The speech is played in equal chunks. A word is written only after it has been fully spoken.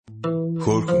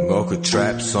Hurken og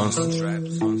trap sonsen.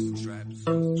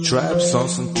 Trap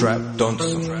sonsen, trap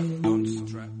dunsen.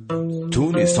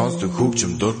 Tuni sonsen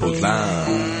hukjum dur på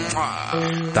land.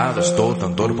 Daar stort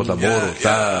dan dur på da moro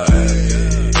daar.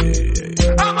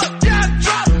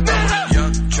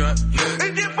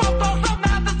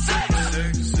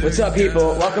 What's up, people?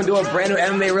 Welcome to a brand new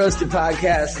MMA Roasted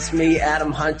podcast. It's me,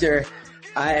 Adam Hunter.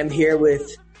 I am here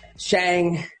with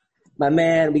Shang, my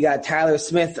man. We got Tyler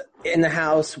Smith in the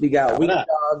house. We got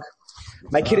Weendawg.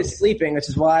 My kid is sleeping, which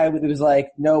is why it was like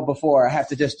no before. I have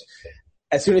to just,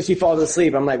 as soon as she falls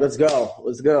asleep, I'm like, let's go.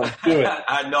 Do it.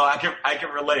 I know. I can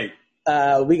relate.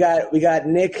 We got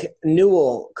Nick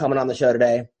Newell coming on the show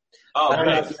today. Oh, I don't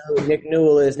know if you know who Nick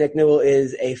Newell is. Nick Newell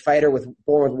is a fighter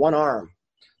born with one arm.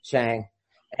 Shang.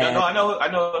 And,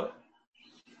 I know.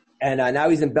 And now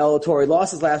he's in Bellator. He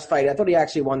lost his last fight. I thought he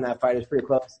actually won that fight. It was pretty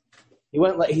close.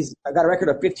 He's got a record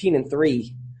of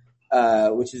 15-3,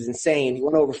 which is insane. He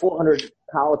won over 400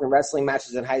 college and wrestling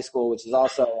matches in high school, which is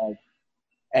also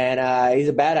and he's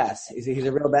a badass. He's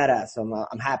a real badass. So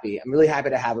I'm happy. I'm really happy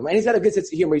to have him. And he's got a good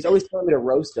sense of humor. He's always telling me to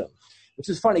roast him, which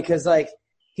is funny because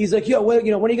he's like, yo, when are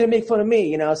you gonna make fun of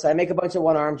me? So I make a bunch of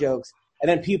one arm jokes, and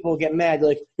then people get mad. They're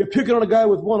like, you're picking on a guy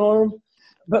with one arm.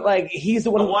 But he's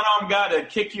the one. A one-armed guy to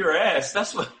kick your ass.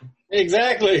 That's what.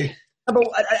 Exactly.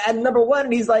 Number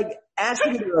one, he's like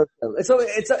asking you to roast him. So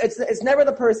it's never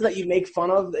the person that you make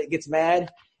fun of that gets mad.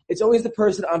 It's always the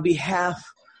person on behalf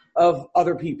of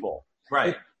other people.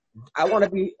 Right. I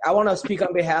want to speak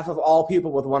on behalf of all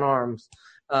people with one arms,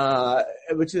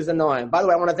 which is annoying. By the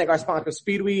way, I want to thank our sponsor,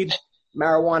 Speedweed.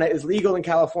 Marijuana is legal in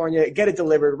California. Get it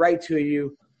delivered right to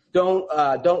you.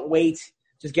 Don't wait.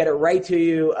 Just get it right to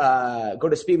you. Go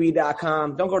to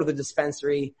speedweed.com. Don't go to the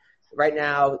dispensary right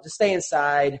now. Just stay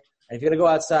inside. And if you're going to go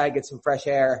outside, get some fresh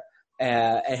air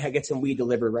and get some weed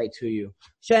delivered right to you.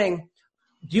 Shang,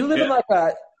 do you live in like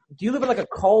a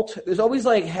cult? There's always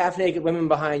like half naked women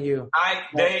behind you. I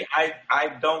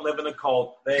don't live in a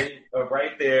cult. They are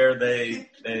right there. They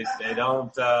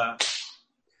don't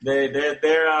they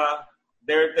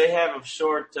have a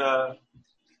short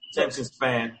attention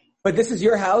span. But this is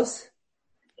your house?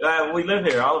 We live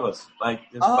here, all of us. Like,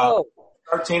 there's about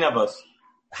 13 of us.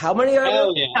 How many are there?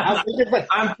 Yeah.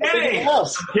 I'm kidding.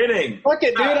 Fuck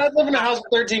it, dude. I live in a house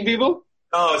with 13 people.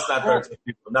 No, it's not 13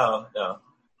 people. No.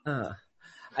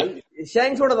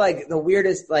 Shang's sort of like the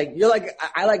weirdest. Like you're like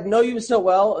I know you so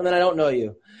well, and then I don't know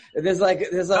you. There's like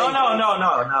no. It's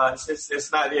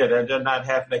not. Yeah, they're not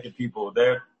half naked people.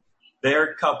 They're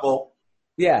a couple.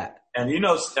 Yeah. And do you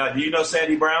know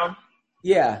Sandy Brown?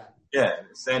 Yeah. Yeah,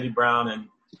 Sandy Brown and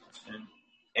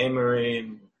Amory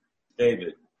and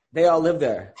David. They all live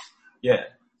there. Yeah.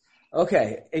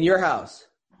 Okay, in your house.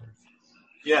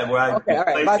 Yeah, where I okay, all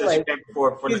right. By the way,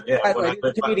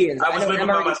 comedians. I was living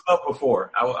by myself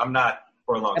before. I'm not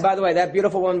for a long time. And by the way, that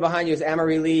beautiful woman behind you is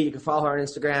Amory Lee. You can follow her on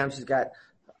Instagram. She's got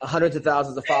hundreds of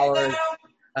thousands of followers.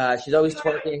 She's always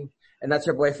twerking, and that's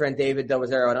her boyfriend David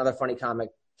Delazero, another funny comic.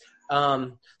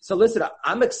 So listen,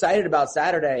 I'm excited about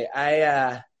Saturday.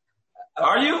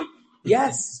 Are you?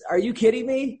 Yes. Are you kidding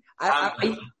me?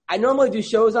 I normally do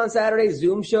shows on Saturdays,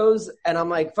 Zoom shows, and I'm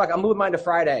like, fuck, I'm moving mine to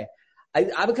Friday.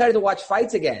 I'm excited to watch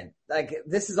fights again. Like,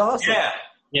 this is awesome.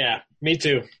 Yeah, me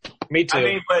too. I mean,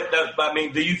 do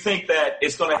you think that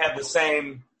it's going to have the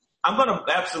same – I'm going to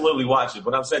absolutely watch it,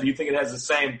 but I'm saying, do you think it has the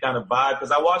same kind of vibe?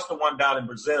 Because I watched the one down in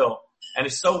Brazil, and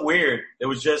it's so weird. It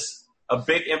was just a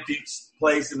big empty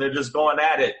place, and they're just going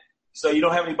at it. So you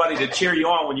don't have anybody to cheer you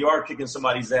on when you are kicking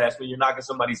somebody's ass, when you're knocking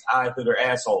somebody's eye through their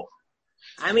asshole.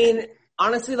 I mean,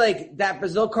 honestly, like that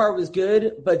Brazil card was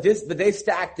good, but they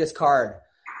stacked this card.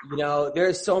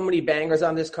 There's so many bangers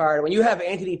on this card. When you have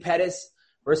Anthony Pettis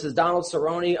versus Donald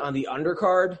Cerrone on the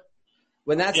undercard,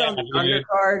 when that's on the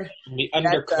undercard. The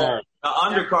undercard. The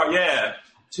undercard, yeah.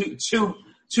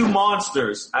 Two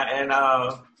monsters. Even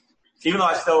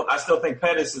though I still think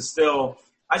Pettis is still –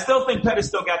 I still think Pettis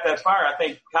still got that fire. I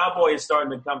think Cowboy is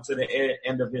starting to come to the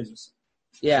end of his.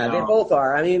 Yeah, they both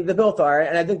are. I mean, they both are,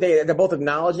 and I think they're both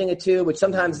acknowledging it too, which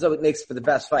sometimes is what makes for the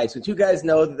best fights. When two guys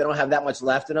know that they don't have that much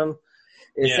left in them,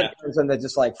 sometimes they're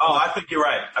just like. Oh, I think you're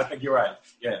right.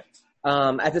 Yeah.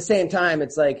 At the same time,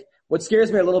 it's like what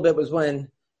scares me a little bit was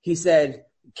when he said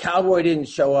Cowboy didn't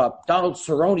show up, Donald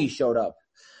Cerrone showed up.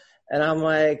 And I'm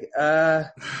like,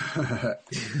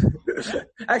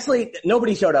 actually,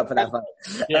 nobody showed up for that fight.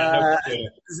 Yeah,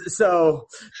 so,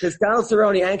 because Donald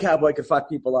Cerrone and Cowboy could fuck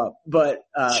people up. But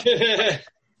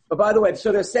by the way,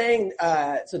 so they're saying,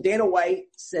 so Dana White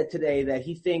said today that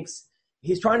he thinks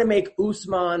he's trying to make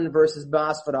Usman versus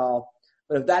Masvidal.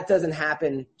 But if that doesn't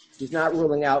happen, he's not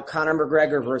ruling out Conor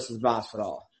McGregor versus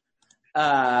Masvidal.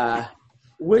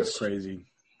 Which crazy.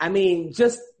 I mean,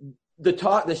 just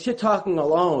the shit talking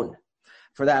alone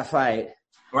for that fight.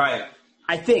 Right.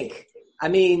 I think. I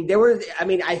think,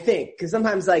 because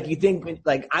sometimes, like, you think,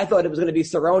 like, I thought it was going to be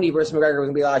Cerrone versus McGregor was going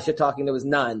to be a lot of shit talking. There was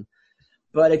none.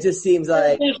 But it just seems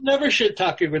like. There's never shit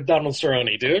talking with Donald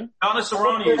Cerrone, dude. Donald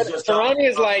Cerrone is just. Cerrone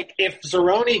is like, if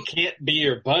Cerrone can't be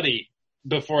your buddy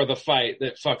before the fight,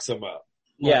 that fucks him up.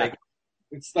 Yeah. Like,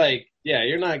 it's like, yeah,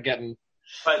 you're not getting.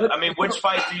 But, I mean, which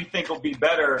fight do you think will be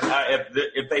better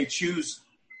if they choose?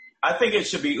 I think it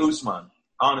should be Usman,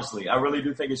 honestly. I really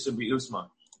do think it should be Usman.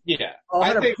 Yeah,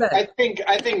 100%. I think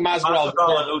Masvidal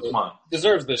and Usman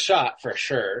deserves the shot for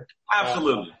sure.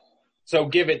 Absolutely. So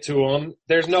give it to him.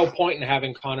 There's no point in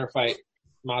having Conor fight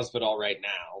Masvidal right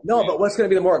now. No, but what's going to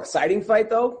be the more exciting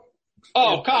fight, though?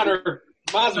 Oh, Conor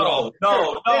Masvidal.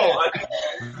 No.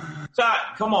 Ty,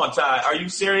 come on, Ty. Are you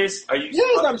serious?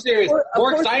 Yes, I'm serious.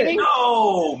 More exciting?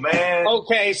 No, man.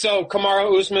 Okay, so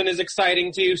Kamaru Usman is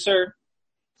exciting to you, sir?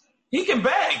 He can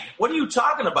bang. What are you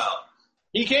talking about?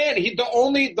 He can. The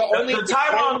only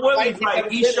Tyron Woodley fight,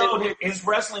 he showed his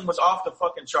wrestling was off the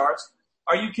fucking charts.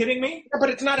 Are you kidding me? Yeah, but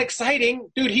it's not exciting,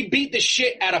 dude. He beat the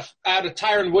shit out of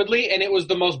Tyron Woodley, and it was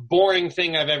the most boring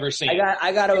thing I've ever seen.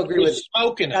 I got to agree with.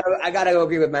 I got to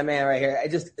agree with my man right here.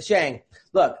 Shang.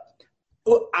 Look,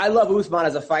 I love Usman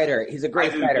as a fighter. He's a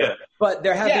great fighter. Yeah. But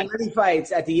there have been many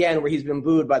fights at the end where he's been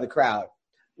booed by the crowd.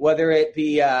 Whether it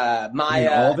be Maya,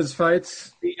 all of his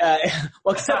fights.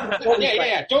 Well, except for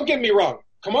yeah. Don't get me wrong.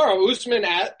 Kamaru Usman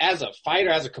as a fighter,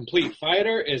 as a complete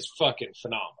fighter, is fucking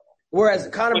phenomenal. Whereas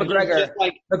Conor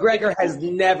McGregor has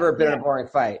never been in a boring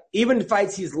fight. Even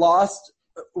fights he's lost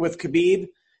with Khabib,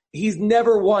 he's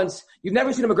never once. You've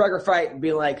never seen a McGregor fight and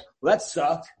be like, well, that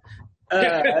sucked.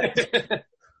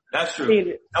 That's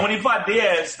true. And when he fought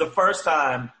Diaz the first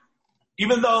time,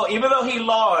 even though he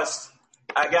lost.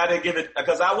 I gotta give it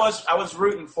because I was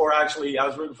rooting for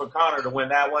Conor to win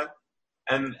that one,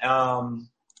 and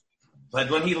but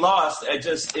when he lost,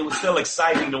 it was still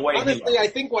exciting the way. Honestly, I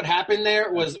think what happened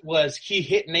there was he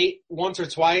hit Nate once or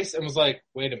twice and was like,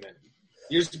 "Wait a minute,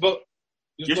 you're supposed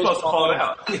to fall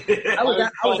out." I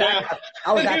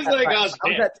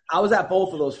was at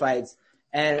both of those fights,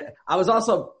 and I was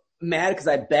also mad because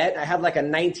I bet I had like a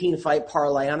 19 fight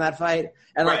parlay on that fight,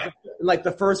 and like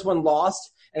the first one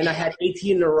lost. And I had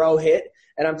 18 in a row hit,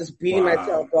 and I'm just beating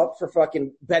myself up for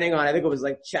fucking betting on. I think it was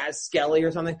like Chad Skelly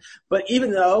or something. But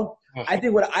even though I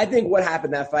think what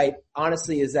happened that fight,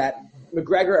 honestly, is that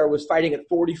McGregor was fighting at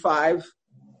 45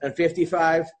 and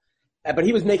 55, but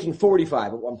he was making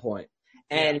 45 at one point.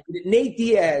 And Nate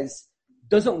Diaz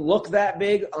doesn't look that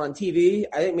big on TV.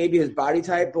 I think maybe his body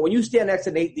type, but when you stand next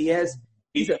to Nate Diaz,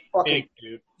 he's a fucking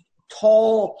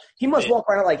tall. He must walk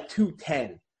around at like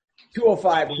 210.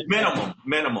 205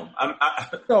 minimum.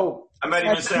 I met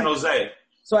him in San Jose.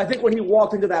 So I think when he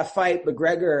walked into that fight,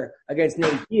 McGregor against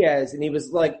Nate Diaz, and he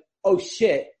was like, "Oh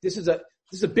shit, this is a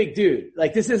big dude.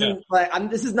 Like this isn't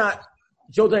this is not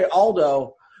Jose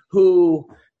Aldo, who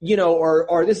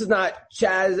or this is not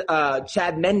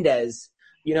Chad Mendez,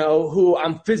 who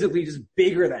I'm physically just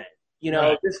bigger than.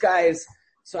 This guy is."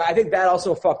 So I think that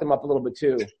also fucked him up a little bit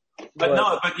too. But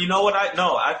you know what?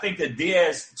 I think that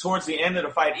Diaz, towards the end of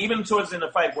the fight, even towards the end of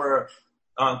the fight where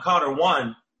Conor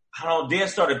won,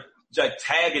 Diaz started like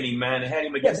tagging him, man, and had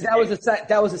him against.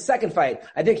 That was the second fight.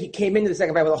 I think he came into the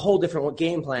second fight with a whole different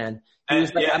game plan. He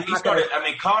started. I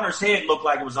mean, Conor's head looked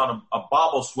like it was on a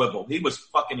bobble swivel. He was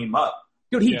fucking him up.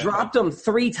 Dude, he dropped him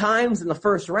 3 times in the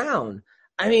first round.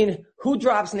 I mean, who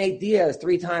drops Nate Diaz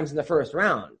 3 times in the first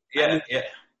round? Yeah.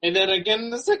 And then again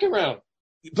in the second round.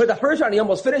 But the first round, he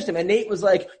almost finished him, and Nate was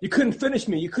like, "You couldn't finish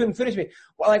me. You couldn't finish me."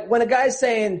 Well, like when a guy's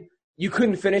saying you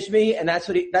couldn't finish me, and that's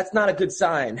not a good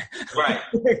sign. Right.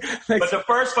 But the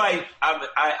first fight,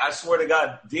 I swear to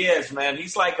God, Diaz, man,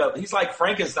 he's like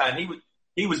Frankenstein.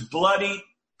 He was bloody,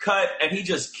 cut, and he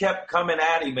just kept coming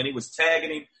at him, and he was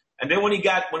tagging him. And then when he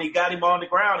got him on the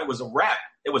ground, it was a wrap.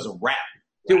 It was a wrap.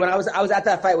 Dude, when I was at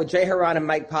that fight with Jay Haran and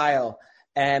Mike Pyle,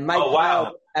 and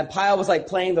Pyle was like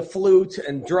playing the flute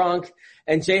and drunk.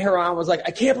 And Jay Haran was like,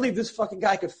 "I can't believe this fucking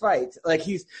guy could fight."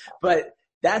 But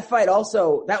that fight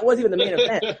also, that wasn't even the main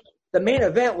event. The main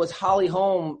event was Holly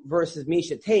Holm versus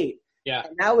Miesha Tate. Yeah.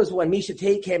 And that was when Miesha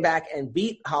Tate came back and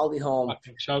beat Holly Holm.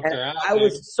 Choked her out, I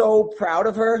was so proud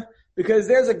of her because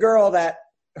there's a girl that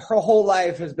her whole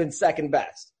life has been second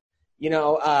best.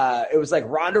 It was like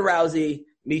Ronda Rousey,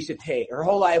 Miesha Tate. Her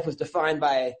whole life was defined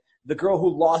by the girl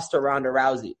who lost to Ronda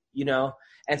Rousey,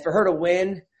 and for her to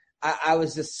win, I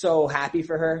was just so happy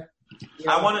for her.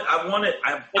 I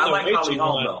like Holly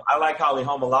Holm though. I like Holly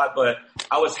Holm a lot, but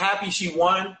I was happy she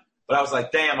won. but I was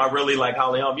like, damn, I really like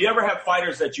Holly Holm. You ever have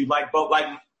fighters that you like both? Like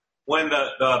when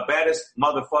the baddest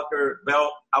motherfucker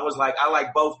belt, I was like, I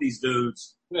like both these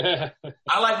dudes. I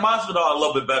like Masvidal a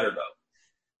little bit better though,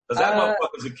 because that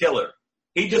motherfucker's a killer.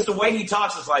 He just the way he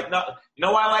talks is like, no, you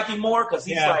know why I like him more? Because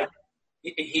he's like,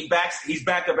 he's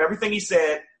backed up everything he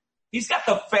said. He's got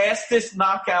the fastest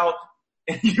knockout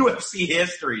in UFC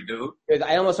history, dude.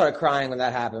 I almost started crying when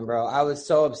that happened, bro. I was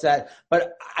so upset.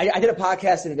 But I did a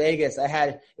podcast in Vegas.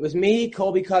 It was me,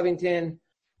 Colby Covington,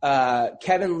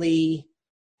 Kevin Lee,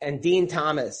 and Dean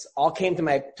Thomas all came to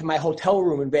my hotel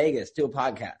room in Vegas to a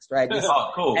podcast, right?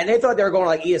 Oh, cool. And they thought they were going to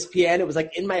like ESPN. It was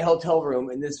like in my hotel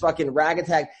room in this fucking rag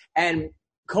attack. And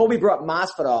Colby brought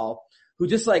Masvidal, who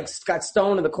just like got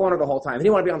stoned in the corner the whole time. He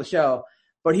didn't want to be on the show,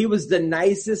 but he was the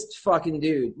nicest fucking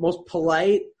dude, most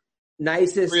polite,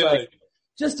 nicest, really? like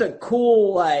just a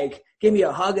cool, like gave me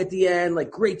a hug at the end,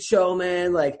 like great show,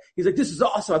 man. Like he's like, this is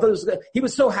awesome. I thought it was good. He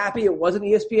was so happy it wasn't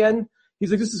ESPN. He's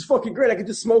like, this is fucking great. I could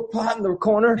just smoke pot in the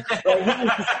corner.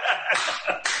 Like,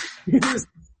 he was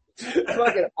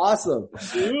fucking awesome.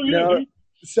 You know?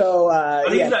 So,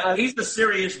 he's the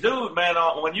serious dude, man.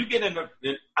 When you get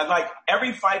I like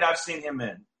every fight I've seen him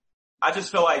in, I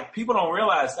just feel like people don't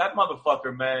realize that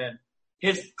motherfucker, man,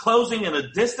 his closing in a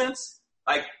distance,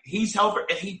 like he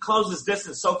closes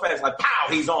distance so fast, like pow,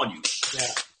 he's on you.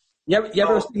 Yeah. You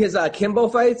ever see his Kimbo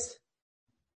fights?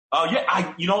 Oh yeah,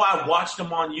 I watched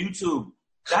him on YouTube.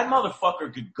 That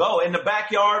motherfucker could go in the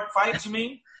backyard fights. You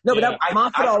mean? No, but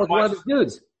Masvidal was one of the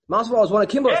dudes. Masvidal was one of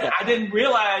Kimbo's guys. I didn't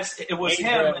realize it was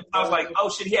him. And I was like, oh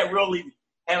shit, he had really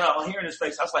had a hair in his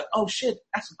face. I was like, oh shit,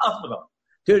 that's Masvidal.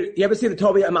 Dude, you ever see the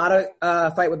Toby Amata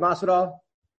fight with Masvidal?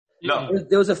 No.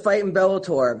 There was a fight in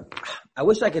Bellator. I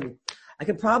wish I could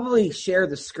probably share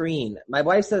the screen. My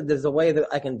wife said there's a way that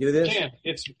I can do this. Yeah,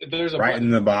 there's a right in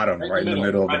the bottom, right in the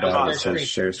middle of the bottom. It says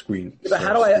share screen. But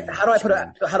how do I put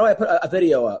a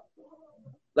video up?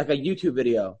 Like a YouTube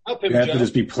video. You have to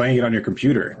just be playing it on your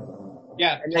computer.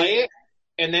 Yeah, play it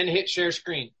and then hit share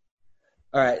screen.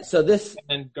 All right, so this. And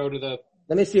then go to the.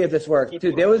 Let me see if this works,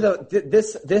 dude. There was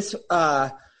this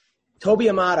Toby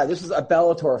Amata. This was a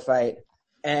Bellator fight,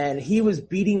 and he was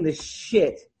beating the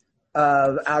shit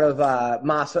out of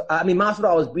Masvidal. I mean,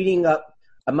 Masvidal was beating up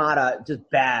Amata just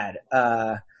bad,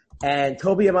 and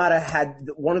Toby Amata had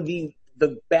one of the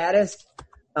baddest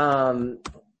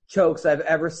chokes I've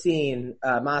ever seen.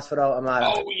 Masvidal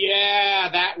Amata. Oh yeah,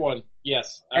 that one.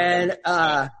 Yes. And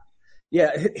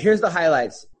here's the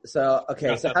highlights. So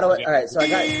okay, so how do I? All right, so I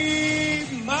got.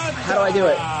 How do I do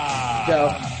it? Joe.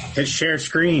 Hit share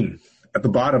screen at the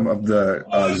bottom of the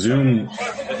Zoom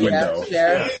window.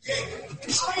 Yeah, share.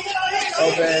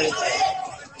 Open.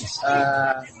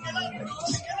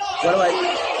 What do I?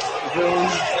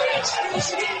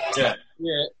 Zoom.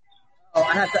 Yeah. Oh,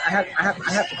 I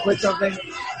have to click something.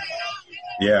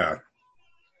 Yeah.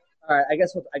 All right, I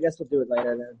guess we'll do it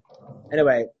later then.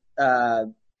 Anyway,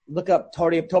 look up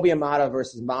Toby Amata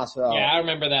versus Masvidal. Yeah, I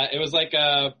remember that. It was like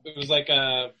a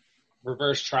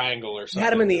reverse triangle or something. He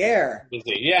had him in the air.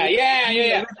 Yeah.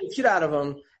 He ripped the shit out of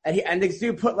him, and this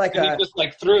dude put he just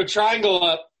like threw a triangle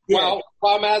up while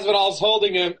Masvidal's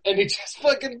holding him, and he just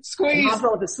fucking squeezed.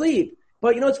 Masvidal went to sleep.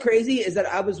 But you know what's crazy is that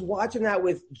I was watching that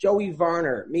with Joey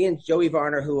Varner, me and Joey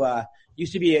Varner, who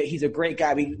used to be he's a great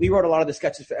guy. We wrote a lot of the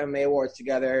sketches for MMA Awards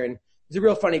together, and he's a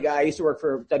real funny guy. He used to work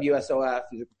for WSOF.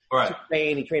 He's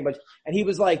Spain. He trained a bunch. And he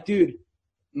was like, dude,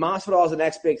 Masvidal is the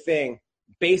next big thing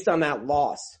based on that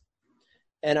loss.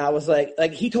 And I was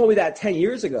like he told me that 10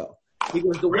 years ago. He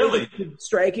goes, way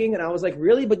striking. And I was like,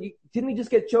 really? But didn't we just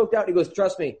get choked out? And he goes,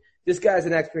 trust me, this guy's the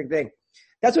next big thing.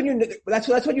 That's when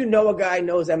you know a guy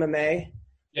knows MMA.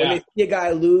 Yeah. When they see a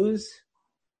guy lose,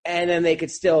 and then they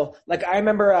could still like. I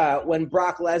remember when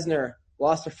Brock Lesnar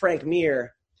lost to Frank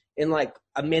Mir in like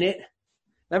a minute.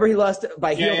 Remember he lost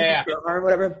by heel or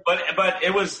whatever. But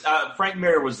it was Frank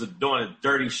Mir was doing a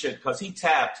dirty shit because he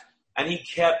tapped and he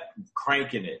kept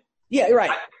cranking it. Yeah, you're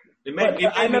right. It made me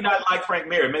not like Frank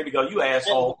Mir. It made me go, you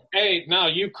asshole. Hey, no,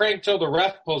 you crank till the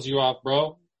ref pulls you off,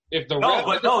 bro. If the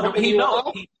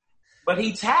But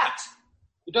he tapped.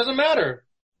 It doesn't matter.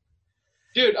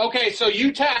 Dude, okay, so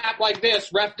you tap like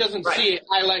this, ref doesn't see it,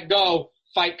 I let go,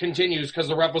 fight continues because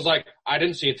the ref was like, I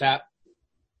didn't see a tap.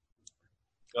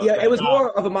 Okay. Yeah, it was more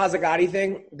of a Mazzagatti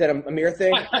thing than a Mir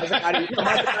thing.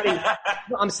 Mazzagatti,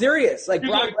 I'm serious. Like,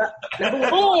 Brock,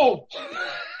 no,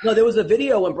 there was a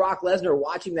video when Brock Lesnar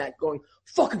watching that going,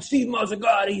 fucking Steve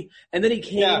Mazzagatti, and then he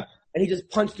came and he just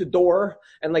punched the door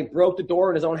and like broke the door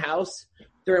in his own house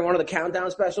during one of the countdown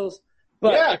specials.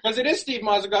 But, yeah, because it is Steve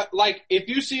Mazzagatti. Like, if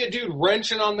you see a dude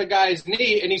wrenching on the guy's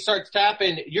knee and he starts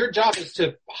tapping, your job is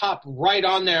to hop right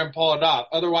on there and pull it off.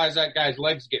 Otherwise, that guy's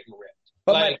leg's getting ripped.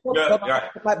 But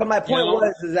Like, my point you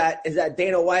know? is that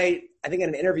Dana White, I think in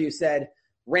an interview, said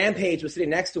Rampage was sitting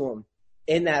next to him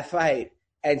in that fight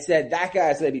and said that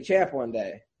guy's going to be champ one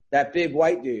day. That big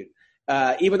white dude,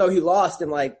 even though he lost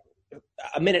in like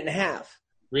a minute and a half.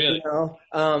 Really? You know?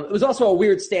 It was also a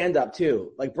weird stand-up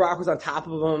too. Like Brock was on top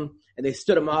of him and they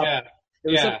stood him up.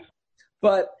 Yeah.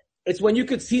 But it's when you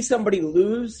could see somebody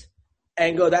lose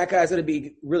and go, that guy's going to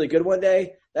be really good one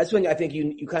day. That's when I think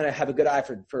you kind of have a good eye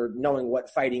for knowing what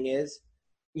fighting is.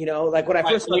 You know, like when I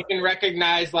first you can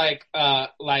recognize like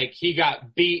he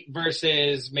got beat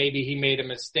versus maybe he made a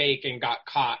mistake and got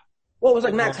caught. Well, it was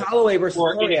like Max Holloway versus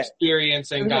Poirier.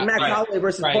 Inexperience and got Max Holloway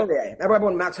versus Poirier. Remember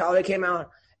when Max Holloway came out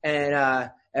and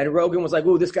Rogan was like,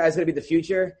 "Ooh, this guy's gonna be the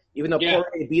future," even though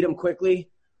Poirier beat him quickly.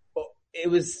 It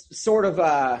was sort of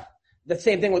the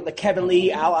same thing with the Kevin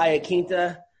Lee, Al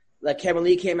Iaquinta. Like Kevin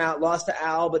Lee came out, lost to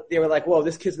Al, but they were like, "Whoa,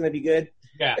 this kid's gonna be good."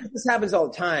 Yeah, this happens all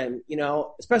the time, you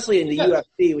know, especially in the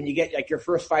UFC when you get like your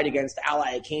first fight against Al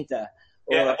Iaquinta.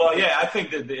 I think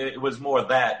that it was more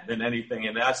that than anything,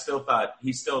 and I still thought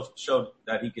he still showed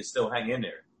that he could still hang in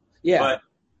there. Yeah,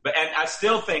 but I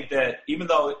still think that even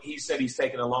though he said he's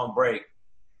taking a long break,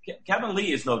 Kevin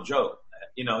Lee is no joke.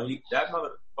 You know, that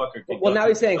motherfucker. Well, now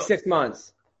he's saying 6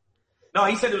 months. No,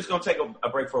 he said he was going to take a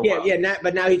break for a while.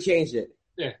 But now he changed it.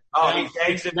 Yeah. Oh, he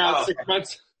changed it now. 6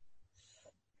 months.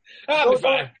 I'll be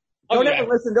fine. Don't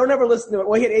ever listen to it.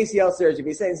 Well, he had ACL surgery.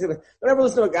 He's saying, don't ever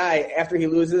listen to a guy after he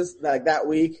loses like that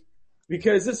week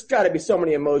because there's got to be so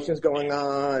many emotions going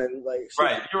on and like.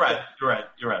 Right. You're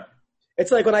right.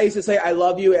 It's like when I used to say "I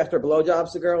love you" after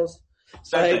blowjobs to girls.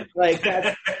 Like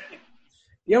that's.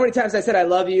 You know how many times I said "I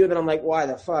love you" and then I'm like, why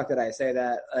the fuck did I say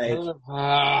that? Like,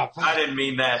 I didn't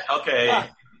mean that. Okay.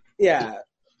 Yeah.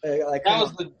 Like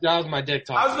that was my dick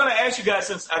talk. I was going to ask you guys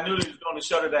since I knew that he was on the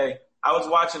show today. I was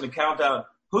watching the countdown.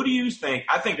 Who do you think?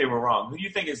 I think they were wrong. Who do you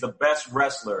think is the best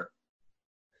wrestler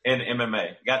in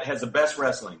MMA? Has the best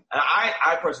wrestling? And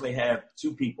I personally have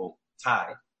two people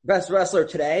tied. Best wrestler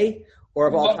today or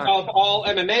of all time? Of all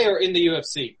MMA or in the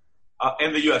UFC?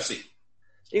 In the UFC.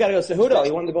 You got to go Cejudo.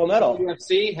 He won the gold medal.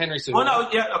 UFC, Henry Cejudo. Oh no,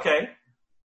 yeah, okay.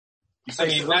 I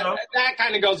mean, that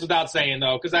kind of goes without saying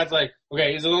though, because that's like,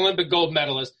 okay, he's an Olympic gold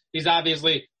medalist. He's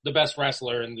obviously the best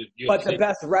wrestler in the UFC. But the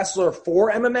best wrestler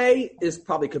for MMA is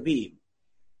probably Khabib.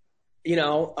 You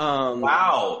know,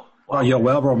 Wow,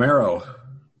 Yoel Romero.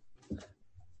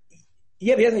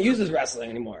 Yeah, but he doesn't use his wrestling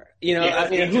anymore. You know, I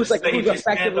mean, who's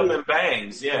effectively and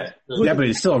bangs, yeah. Yeah, but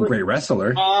he's still a great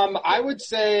wrestler. I would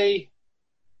say,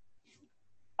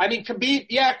 I mean,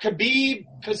 Khabib,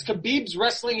 because Khabib's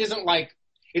wrestling isn't like,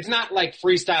 it's not like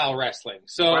freestyle wrestling.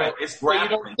 So, it's so you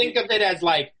don't think of it as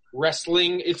like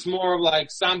wrestling. It's more of like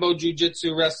Sambo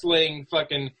Jiu-Jitsu wrestling,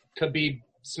 fucking Khabib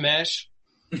smash.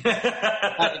 That's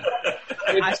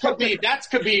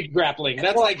Khabib grappling.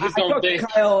 That's like his own thing.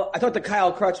 I talked to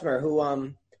Kyle Crutchmer, who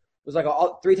was like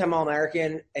a 3-time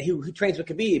All-American, and he trains with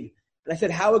Khabib. And I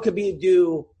said, how would Khabib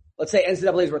do, let's say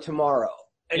NCAAs were tomorrow?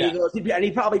 And he goes,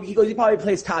 he probably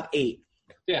plays top 8.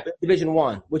 Yeah. Division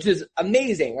 1, which is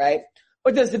amazing, right?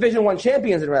 But there's Division 1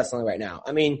 champions in wrestling right now.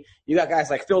 I mean, you got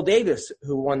guys like Phil Davis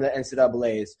who won the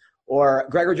NCAAs, or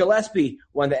Gregor Gillespie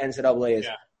won the NCAAs.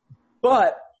 Yeah.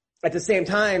 But at the same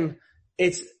time,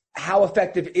 it's how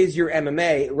effective is your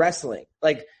MMA wrestling?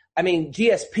 Like, I mean,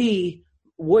 GSP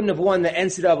wouldn't have won the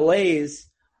NCAAs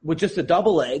with just a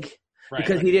double leg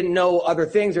because he didn't know other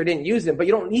things or didn't use them. But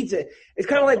you don't need to. It's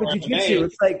kind of like with jiu-jitsu.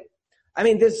 It's like, I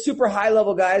mean, there's super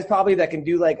high-level guys probably that can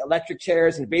do like electric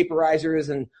chairs and vaporizers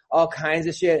and all kinds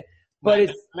of shit. But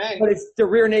it's the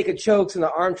rear naked chokes and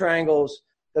the arm triangles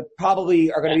that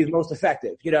probably are going to be the most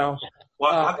effective, you know?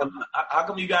 Well, how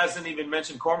come you guys didn't even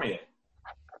mention Cormier?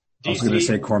 I was going to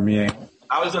say Cormier.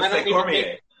 I was going to say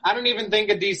Cormier. I don't even think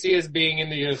of DC as being in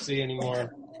the UFC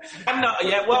anymore.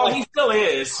 He still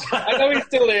is. I know he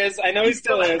still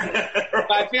is.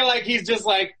 But I feel like he's just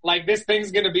like this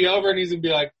thing's going to be over and he's going to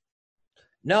be like,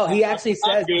 no, he actually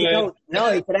says,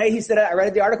 today he said, I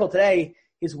read the article today,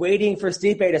 he's waiting for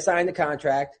Stipe to sign the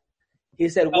contract. He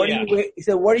said, what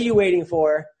are you waiting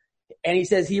for? And he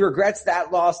says he regrets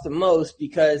that loss the most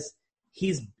because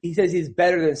he says he's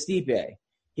better than Stipe.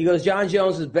 He goes, John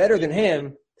Jones is better than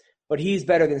him, but he's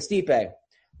better than Stipe.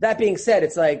 That being said,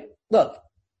 it's like, look,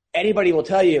 anybody will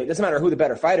tell you, it doesn't matter who the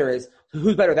better fighter is,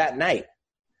 who's better that night.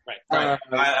 Right.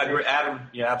 I agree. Adam,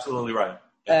 yeah, absolutely right.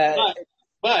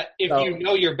 But if you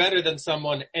know you're better than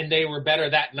someone and they were better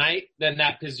that night, then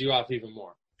that pisses you off even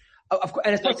more. Of course,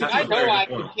 and especially I know I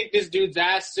could kick this dude's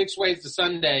ass 6 ways to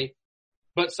Sunday,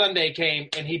 but Sunday came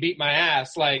and he beat my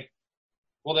ass. Like,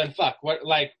 well then fuck. What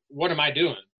am I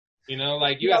doing? You know,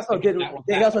 like you also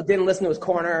didn't listen to his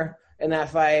corner in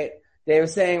that fight. They were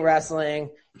saying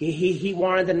wrestling. He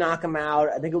wanted to knock him out.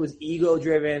 I think it was ego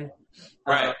driven.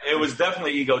 Right. It was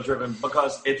definitely ego driven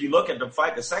because if you look at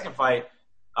the second fight,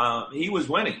 he was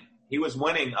winning. He was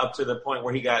winning up to the point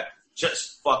where he got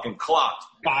just fucking clocked.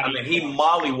 I mean, he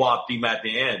mollywopped him at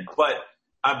the end. But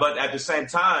at the same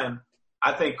time,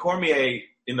 I think Cormier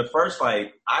in the first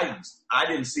fight, I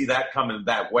didn't see that coming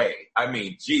that way. I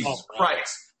mean, Jesus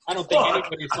Christ. I don't think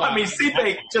anybody saw it. I mean,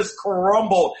 Stipe just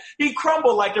crumbled. He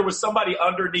crumbled like there was somebody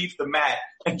underneath the mat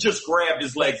and just grabbed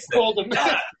his legs.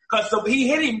 Because he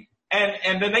hit him,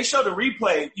 and then they showed the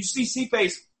replay. You see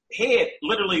Stipe's head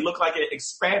literally look like it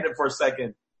expanded for a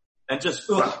second. And just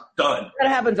done. That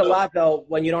happens a lot, though,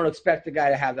 when you don't expect the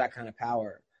guy to have that kind of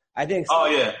power. I think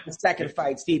the second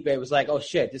fight, Stipe was like, oh,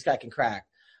 shit, this guy can crack.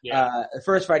 Yeah. The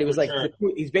first fight, he was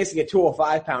he's basically a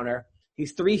 205-pounder.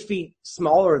 He's 3 feet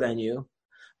smaller than you.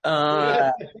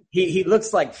 He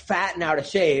looks like fat and out of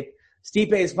shape.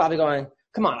 Stipe is probably going,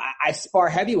 come on, I spar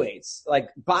heavyweights, like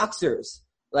boxers.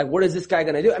 Like, what is this guy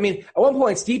going to do? I mean, at one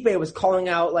point, Stipe was calling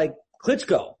out, like,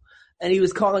 Klitschko. And he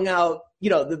was calling out,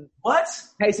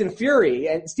 Tyson Fury.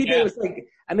 And Stipe was like,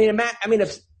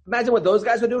 imagine what those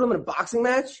guys would do to him in a boxing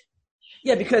match.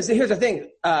 Yeah, because here's the thing,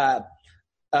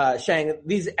 Shang,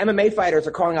 these MMA fighters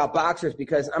are calling out boxers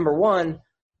because, number one,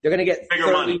 they're going to get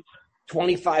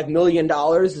 $25 million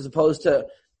as opposed to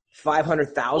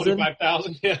 $500,000.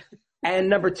 $45,000, yeah. And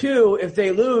number two, if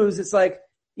they lose, it's like,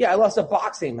 I lost a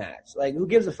boxing match. Like, who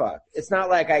gives a fuck? It's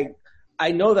not like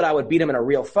I know that I would beat him in a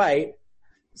real fight.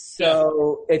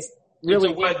 So it's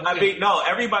really.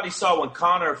 Everybody saw when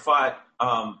Conor fought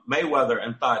Mayweather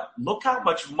and thought, look how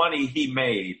much money he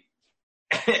made,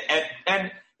 and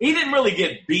he didn't really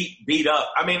get beat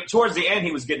up. I mean, towards the end,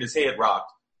 he was getting his head rocked.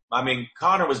 I mean,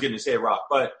 Conor was getting his head rocked,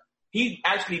 but he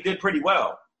actually did pretty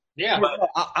well. Yeah, but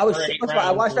I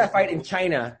watched that fight in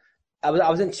China. I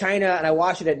was in China and I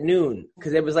watched it at noon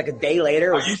because it was like a day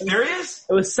later. Are you serious?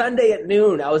 It was Sunday at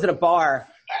noon. I was at a bar.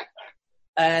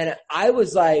 And I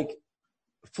was like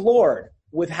floored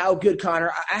with how good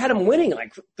Conor. I had him winning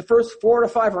like the first 4 to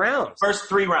 5 rounds. First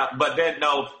 3 rounds, but then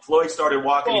Floyd started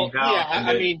walking him down. Yeah,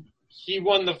 I mean, he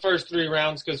won the first 3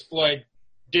 rounds because Floyd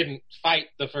didn't fight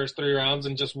the first 3 rounds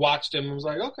and just watched him and was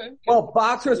like, okay. Well,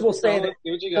 boxers will say that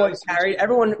Floyd carried.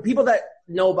 People that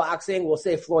know boxing will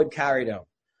say Floyd carried him,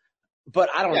 but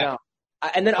I don't know.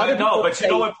 And then you know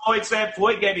what Floyd said?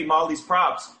 Floyd gave him all these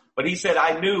props. But he said,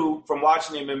 I knew from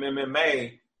watching him in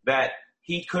MMA that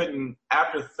he couldn't,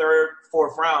 after 3rd,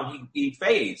 4th round, he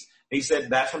fades. He said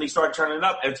that's when he started turning it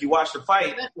up. And if you watch the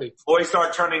fight, Floyd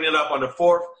started turning it up on the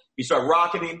 4th. He started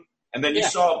rocking him. And then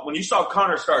when you saw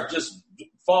Conor start just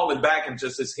falling back and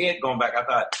just his head going back, I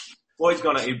thought Floyd's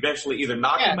going to eventually either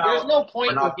knock him out. There's no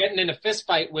point in getting in a fist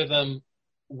fight with him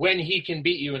when he can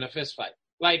beat you in a fist fight.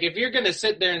 Like, if you're going to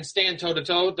sit there and stand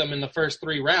toe-to-toe with them in the first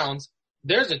 3 rounds,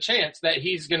 there's a chance that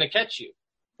he's going to catch you.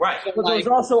 Right. So, but there's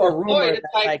also a rumor that,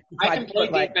 I can play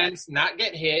defense, not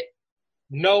get hit,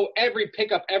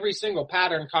 pick up every single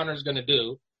pattern Conor's going to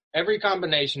do, every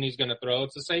combination he's going to throw.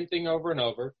 It's the same thing over and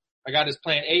over. I got his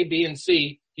plan A, B, and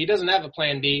C. He doesn't have a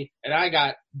plan D, and I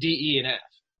got D, E, and F.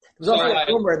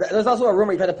 There's also a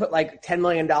rumor he tried to put like $10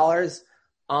 million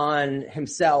on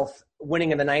himself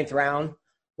winning in the 9th round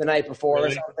the night before or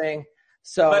something.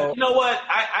 So, but you know what?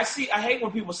 I hate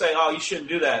when people say, "Oh, you shouldn't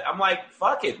do that." I'm like,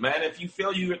 "Fuck it, man! If you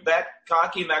feel you're that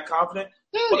cocky and that confident."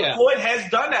 Floyd has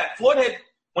done that. Floyd had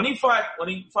when he fought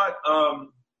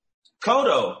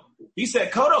Cotto. He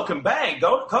said Cotto can bang.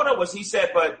 He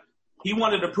said, but he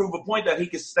wanted to prove a point that he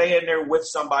could stay in there with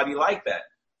somebody like that.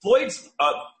 Floyd's,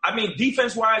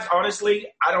 defense wise, honestly,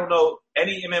 I don't know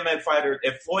any MMA fighter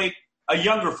if a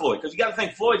younger Floyd, because you got to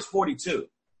think Floyd's 42.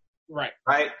 Right.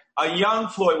 A young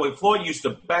Floyd, when Floyd used to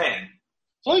bang.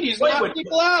 Floyd used to knock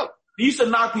people out. He used to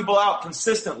knock people out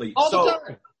consistently. All the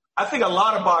time. I think a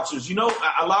lot of boxers,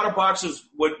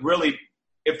 would really,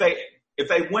 if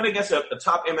they went against a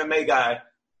top MMA guy,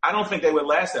 I don't think they would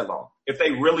last that long if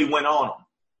they really went on him.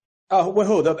 Oh,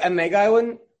 who? The MMA guy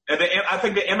wouldn't? And I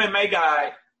think the MMA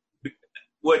guy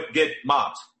would get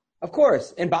mobbed. Of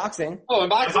course, in boxing. Oh, in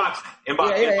boxing.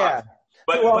 Yeah.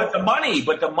 But the money,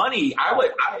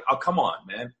 come on,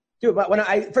 man. Dude, but when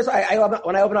I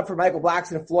opened up for Michael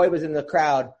Blackson, Floyd was in the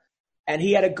crowd, and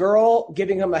he had a girl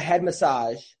giving him a head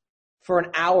massage for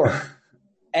an hour,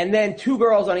 and then 2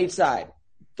 girls on each side.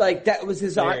 Like, that was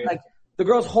his art. Like, the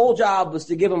girl's whole job was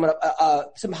to give him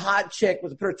some hot chick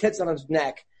with put her tits on his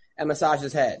neck and massage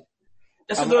his head.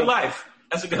 That's a good life.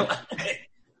 That's a good life.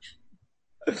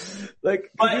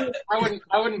 Like, But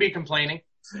I wouldn't be complaining.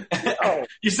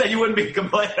 you said you wouldn't be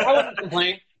complaining. I wouldn't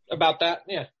complain about that.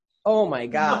 Yeah. oh my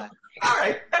God. All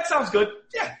right, that sounds good.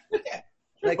 Yeah.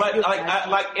 Like, But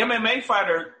like MMA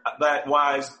fighter that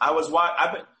wise,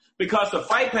 because the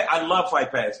Fight Pass, I love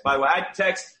Fight Pass. By the way, I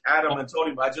text Adam and told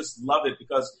him I just love it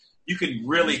because you can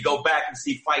really go back and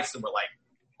see fights that were like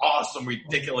awesome,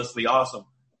 ridiculously awesome.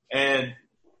 And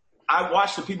I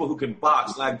watch the people who can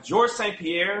box. Like George St.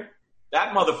 Pierre,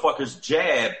 that motherfucker's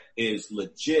jab is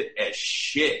legit as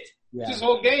shit. yeah. It's his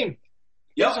whole game.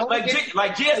 Yep, like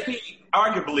GSP,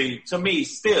 arguably to me,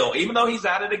 still, even though he's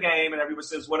out of the game and everyone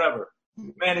says whatever.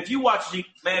 Man, if you watch,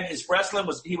 his wrestling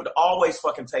he would always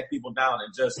fucking take people down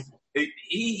and just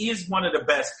he is one of the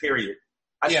best. Period.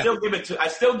 I still give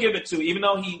it to, even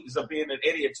though he's being an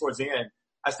idiot towards the end.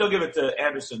 I still give it to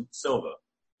Anderson Silva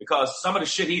because some of the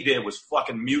shit he did was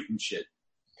fucking mutant shit,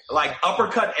 like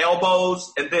uppercut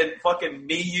elbows and then fucking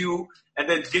knee you and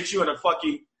then get you in a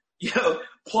fucking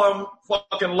plum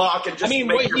fucking lock and just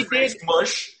make your face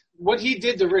mush. What he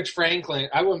did to Rich Franklin,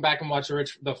 I went back and watched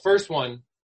the first one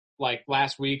like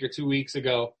last week or 2 weeks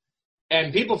ago,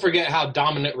 and people forget how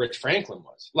dominant Rich Franklin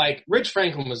was. Like, Rich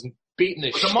Franklin was beating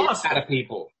the shit out of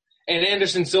people, and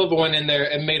Anderson Silva went in there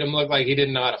and made him look like he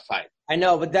didn't know how to fight. I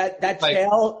know, but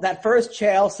that first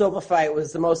Chael Silva fight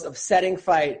was the most upsetting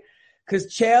fight because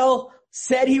Chael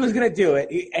said he was going to do it,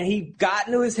 and he got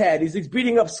into his head. He's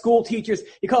beating up school teachers.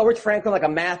 He called Rich Franklin like a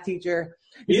math teacher.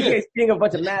 He's beating up a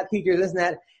bunch of math teachers, this and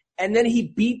that. And then he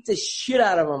beat the shit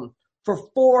out of him for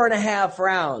 4.5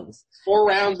 rounds. 4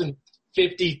 rounds and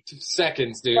 50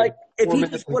 seconds, dude. Like, if he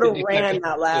just would have ran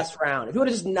that last round, if he would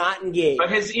have just not engaged.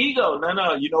 But his ego,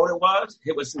 no, you know what it was?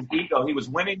 It was his ego. He was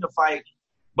winning the fight.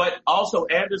 But also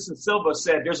Anderson Silva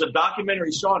said, there's a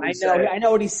documentary showing I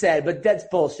know what he said, but that's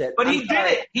bullshit. But he did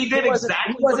it. He did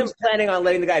exactly. He wasn't planning on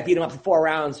letting the guy beat him up for 4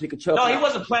 rounds so he could choke him. No, he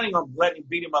wasn't planning on letting him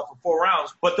beat him up for 4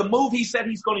 rounds. But the move he said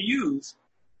he's going to use,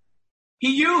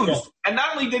 he used. Yeah. And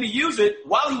not only did he use it,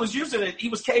 while he was using it, he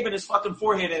was caving his fucking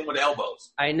forehead in with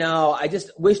elbows. I know. I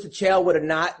just wish the Chael would have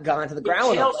not gone to the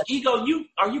ground. Chael's ego,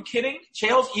 are you kidding?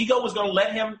 Chael's ego was going to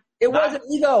let him. It wasn't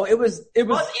ego. It was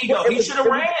ego. He should have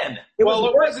ran. It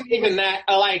wasn't even that.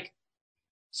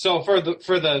 So for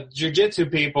the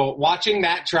jiu-jitsu people watching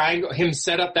that triangle, him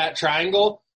set up that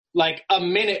triangle, like a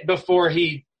minute before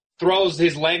he throws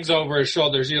his legs over his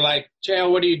shoulders, you're like,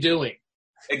 Chael, what are you doing?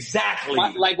 Exactly.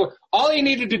 Like all he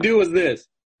needed to do was this.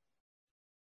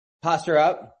 Posture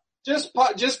up.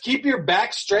 Just keep your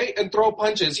back straight and throw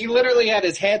punches. He literally had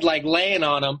his head like laying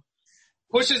on him.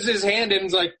 Pushes his hand in and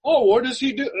is like, oh, what does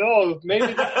he do? Oh,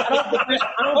 maybe.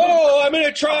 I'm in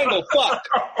a triangle. Fuck.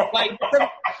 Like,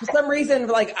 for some reason,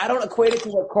 like, I don't equate it to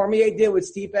what Cormier did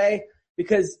with Stipe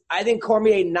because I think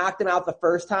Cormier knocked him out the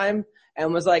first time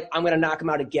and was like, I'm going to knock him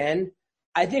out again.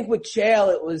 I think with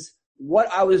Chael, it was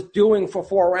what I was doing for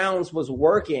 4 rounds was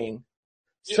working.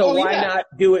 So why not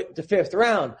do it the 5th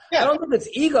round? Yeah. I don't think it's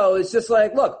ego. It's just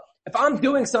like, look, if I'm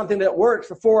doing something that works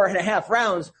for 4.5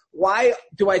 rounds, why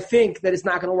do I think that it's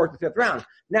not going to work the 5th round?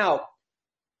 Now,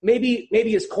 maybe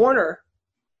his corner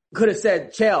could have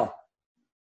said, Chael,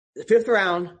 the 5th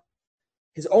round,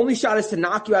 his only shot is to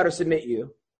knock you out or submit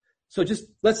you. So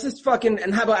let's just fucking,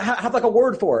 and have like a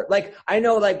word for it. Like, I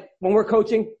know, like, when we're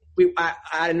coaching, if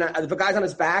a guy's on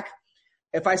his back,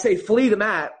 if I say flee the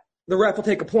mat, the ref will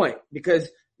take a point because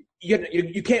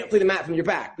you can't flee the mat from your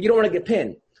back, but you don't want to get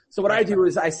pinned. So what I do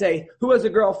is I say, who has a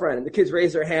girlfriend? And the kids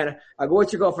raise their hand. I go,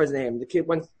 what's your girlfriend's name? The kid,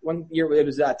 one year it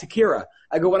was Takira.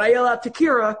 I go, when I yell out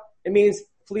Takira, it means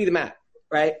flee the mat,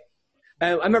 right?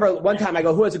 And I remember one time I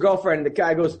go, who has a girlfriend? And the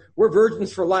guy goes, we're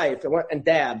virgins for life, and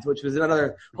dabs, which was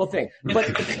another whole thing. But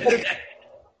if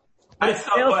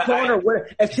Chael's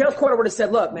corner would have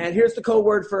said, look, man, here's the code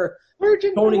word for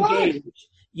don't engage,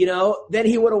 then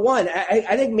he would have won.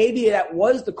 I think maybe that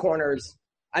was the corners.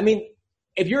 I mean,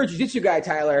 if you're a jiu-jitsu guy,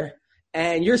 Tyler,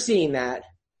 and you're seeing that,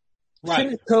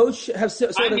 shouldn't the coach have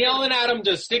I'm yelling at him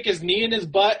to stick his knee in his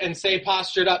butt and say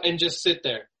postured up and just sit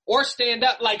there. Or stand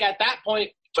up, like at that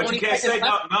point. But you can't say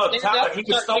no, Tyler, he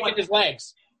was kicking his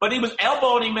legs. But he was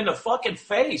elbowing him in the fucking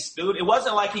face, dude. It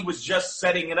wasn't like he was just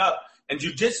setting it up. And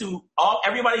jiu-jitsu,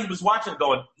 everybody was watching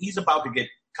going, he's about to get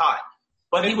caught.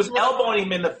 But he was elbowing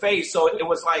him in the face, so it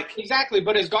was like... Exactly,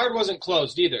 but his guard wasn't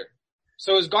closed either.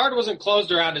 So his guard wasn't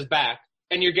closed around his back.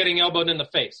 And you're getting elbowed in the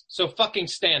face. So fucking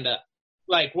stand up.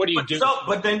 Like, what do you do?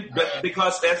 But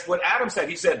because that's what Adam said.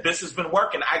 He said, this has been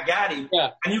working. I got him. Yeah.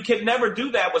 And you can never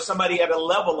do that with somebody at a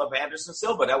level of Anderson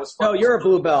Silva. That was No, you're a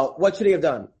blue belt. What should he have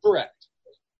done? Correct.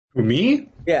 Me?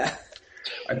 Yeah.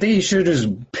 I think he should have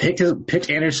just picked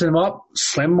Anderson up,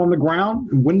 slam him on the ground,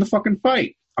 and win the fucking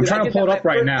fight. I'm trying to pull it up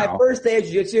right now. My first day of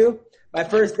jiu-jitsu, I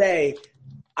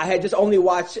had just only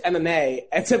watched MMA,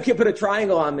 and some kid put a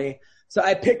triangle on me. So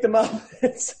I picked him up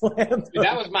and slammed him. Dude,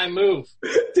 that was my move.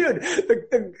 Dude,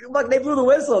 look, they blew the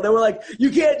whistle. They were like,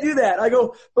 you can't do that. I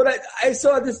go, but I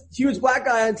saw this huge black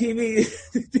guy on TV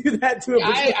do that to him.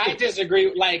 I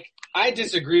disagree. Like, I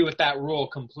disagree with that rule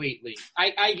completely.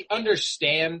 I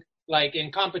understand, like,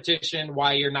 in competition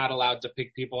why you're not allowed to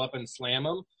pick people up and slam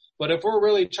them. But if we're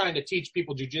really trying to teach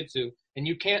people jiu-jitsu and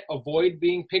you can't avoid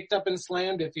being picked up and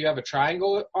slammed if you have a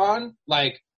triangle on,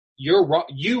 like,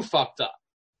 you fucked up.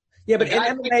 Yeah, but in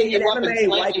MMA,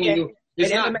 why can't you?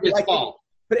 It's not his fault.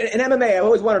 But in MMA, I've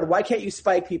always wondered, why can't you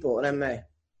spike people in MMA?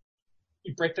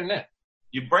 You break their neck.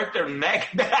 You break their neck,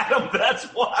 Adam. That's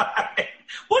why.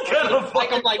 What kind of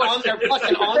like I'm like on their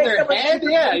fucking on their head?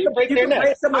 Yeah, you break their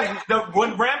neck.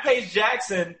 When Rampage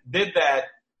Jackson did that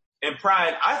in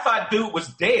Pride, I thought dude was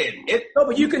dead. No,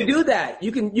 but you can do that.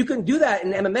 You can do that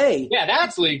in MMA. Yeah,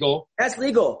 that's legal. That's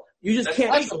legal. You just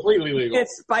can't. That's completely legal. You can't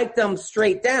spike them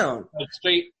straight down.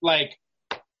 Like.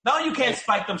 No, you can't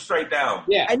spike them straight down.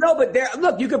 Yeah, I know, but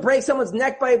look, you could break someone's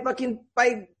neck by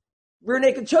rear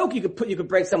naked choke. You could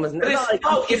break someone's neck.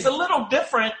 It's a little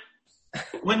different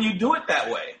when you do it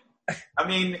that way. I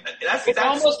mean, it's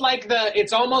almost like the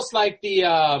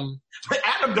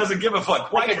Adam doesn't give a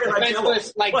fuck. Why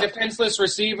defenseless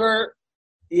receiver.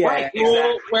 Yeah, right,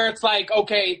 exactly. Where it's like,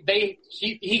 okay,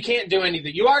 he can't do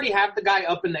anything. You already have the guy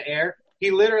up in the air. He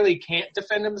literally can't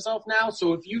defend himself now.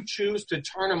 So if you choose to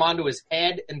turn him onto his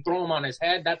head and throw him on his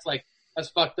head, that's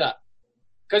fucked up.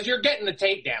 Because you're getting the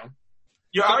takedown.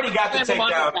 You already got the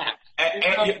takedown. And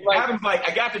Adam's like,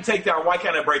 I got the takedown. Why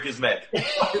can't I break his neck?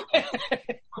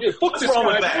 What's wrong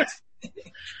with that?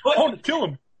 I want to kill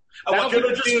him.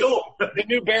 The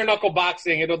new bare knuckle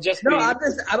boxing. It'll just be. I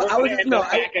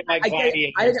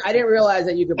didn't realize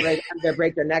that you could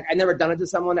break their neck. I've never done it to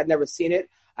someone. I've never seen it.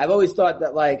 I've always thought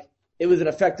that like it was an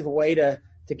effective way to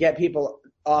get people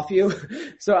off you.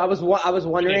 So I was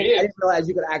wondering. I didn't realize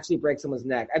you could actually break someone's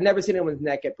neck. I've never seen anyone's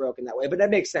neck get broken that way, but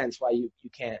that makes sense why you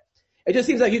can't. It just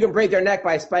seems like you can break their neck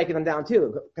by spiking them down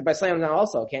too, by slamming them down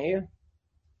also, can't you?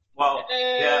 Well,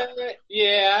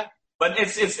 yeah. But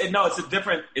it's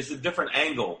a different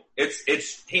angle.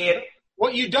 It's head.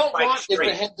 What you don't want is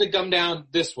the head to come down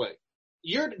this way.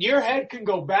 Your head can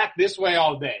go back this way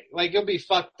all day. Like you'll be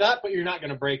fucked up, but you're not going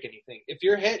to break anything. If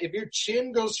your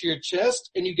chin goes to your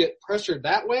chest and you get pressured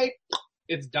that way,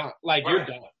 it's done. Like you're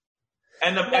done.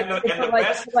 And the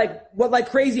best, what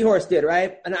Crazy Horse did,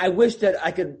 right? And I wish that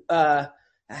I could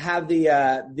have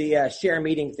the share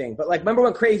meeting thing. But like, remember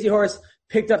when Crazy Horse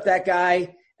picked up that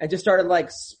guy and just started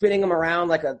like spinning him around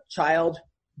like a child?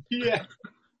 Yeah.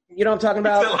 You know what I'm talking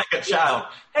about? Still like a child.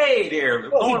 Hey there.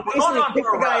 Well, he basically picked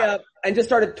the guy up and just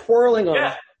started twirling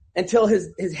him until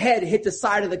his head hit the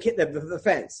side of the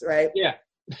fence, right? Yeah.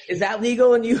 Is that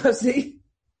legal in UFC?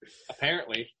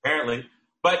 Apparently.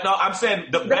 But no, I'm saying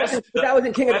that was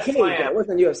in King of the Cage. That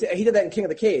wasn't in UFC. He did that in King of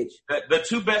the Cage. The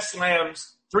three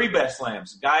best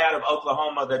slams. Guy out of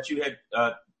Oklahoma that you had,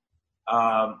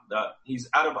 he's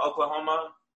out of Oklahoma.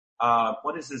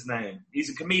 What is his name? He's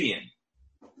a comedian.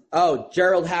 Oh,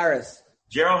 Gerald Harris.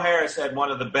 Gerald Harris had one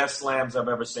of the best slams I've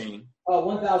ever seen. Oh,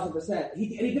 1,000%. He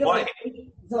did it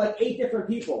to like 8 different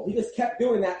people. He just kept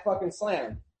doing that fucking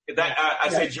slam. I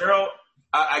say, Gerald,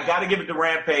 I got to give it to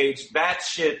Rampage. That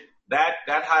shit, that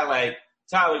highlight,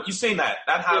 Tyler, you seen that?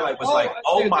 That highlight was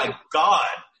oh my God.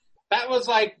 That was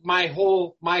like my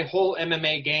whole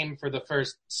MMA game for the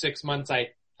first 6 months I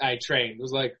trained. It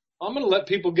was like, I'm going to let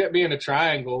people get me in a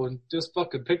triangle and just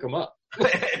fucking pick them up. How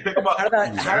did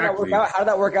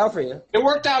that work out for you? It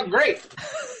worked out great.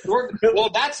 Well,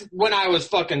 that's when I was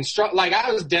fucking strong. Like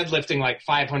I was deadlifting like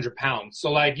 500 pounds.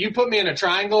 So like you put me in a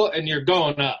triangle and you're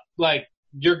going up. Like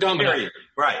you're coming up.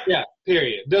 Right. Yeah.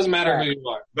 Period. Doesn't matter who you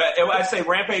are. But I say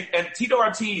Rampage and Tito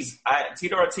Ortiz,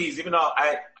 even though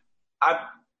I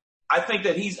think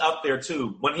that he's up there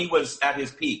too when he was at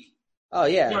his peak. Oh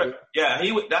yeah. Yeah,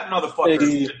 that motherfucker.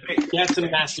 That's a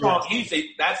massive.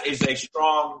 That is a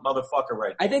strong motherfucker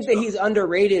right there. I think that he's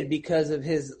underrated because of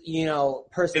his,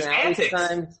 personality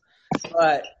sometimes.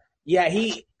 But yeah,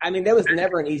 there was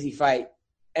never an easy fight.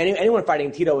 Anyone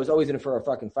fighting Tito was always in for a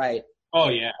fucking fight. Oh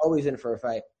yeah. Always in for a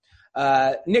fight.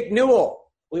 Nick Newell.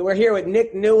 We're here with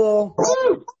Nick Newell.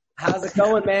 Woo! How's it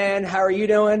going, man? How are you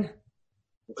doing?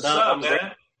 What's up,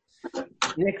 man?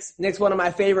 Nick's one of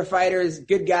my favorite fighters.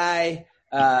 Good guy.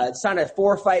 Signed a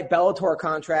 4-fight Bellator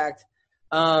contract.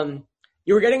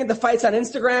 You were getting into fights on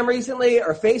Instagram recently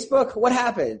or Facebook. What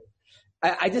happened?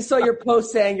 I just saw your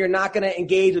post saying you're not going to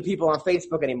engage with people on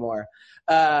Facebook anymore.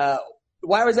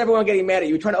 Why was everyone getting mad at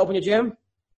you? You trying to open your gym?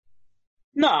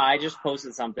 No, I just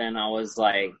posted something. I was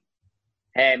like,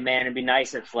 hey, man, it'd be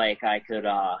nice if, like, I could,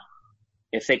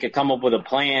 if they could come up with a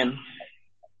plan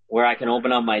where I can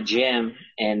open up my gym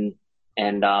and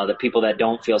the people that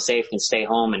don't feel safe can stay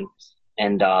home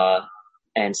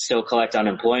and still collect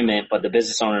unemployment, but the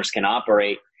business owners can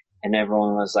operate. And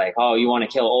everyone was like, oh, you want to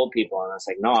kill old people? And I was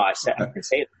like, no, I can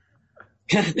save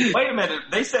them. Wait a minute.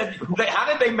 They said,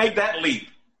 how did they make that leap?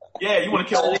 Yeah, you want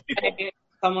to kill old people.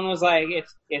 Someone was like,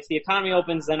 if the economy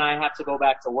opens, then I have to go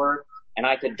back to work and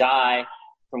I could die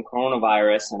from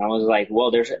coronavirus. And I was like,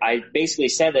 well, I basically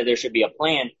said that there should be a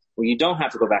plan where you don't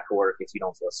have to go back to work if you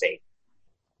don't feel safe.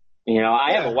 You know,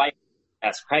 I have a wife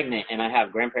that's pregnant and I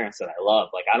have grandparents that I love.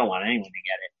 Like, I don't want anyone to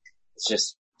get it. It's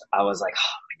just, I was like,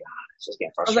 oh my God, it's just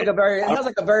getting frustrated. It sounds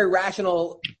like a very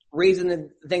rational reason and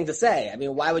thing to say. I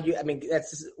mean, why would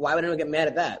anyone get mad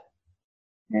at that?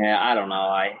 Yeah, I don't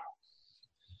know.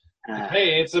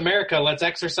 Hey, it's America. Let's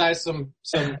exercise some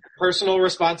personal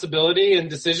responsibility and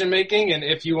decision making. And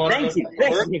if you want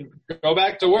to go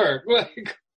back to work.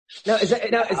 Now, is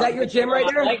that your gym right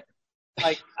there? Like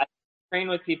I train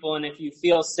with people, and if you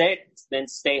feel sick, then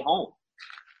stay home.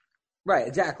 Right,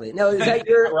 exactly. Now, is that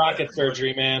your rocket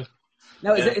surgery, man?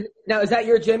 Is that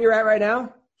your gym you're at right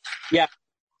now? Yeah,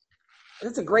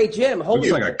 that's a great gym. Holy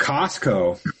It's like a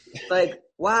Costco. Like,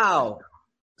 wow.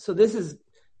 So this is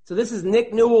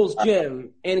Nick Newell's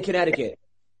gym in Connecticut.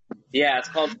 Yeah, it's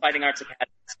called Fighting Arts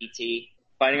Academy CT.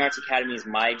 Fighting Arts Academy is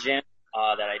my gym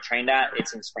that I trained at.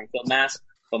 It's in Springfield, Mass,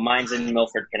 but mine's in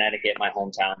Milford, Connecticut, my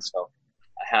hometown. So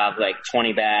I have like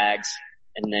 20 bags,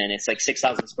 and then it's like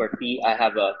 6,000 square feet. I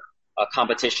have a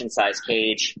competition-sized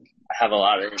cage. I have a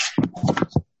lot of this.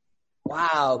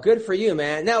 Wow, good for you,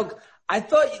 man. Now, I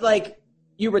thought like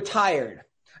you retired.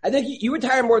 I think you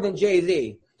retired more than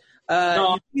Jay-Z.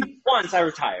 No, once I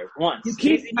retired. Once.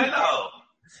 I know.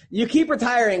 You keep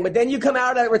retiring, but then you come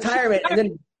out of retirement and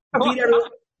then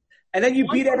you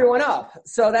beat everyone up.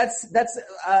 So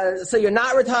so you're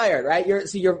not retired, right?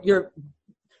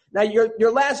 Now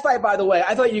your last fight, by the way,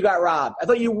 I thought you got robbed. I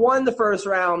thought you won the first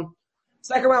round.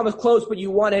 Second round was close, but you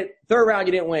won it. Third round,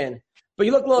 you didn't win. But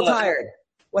you look a little tired.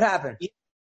 What happened?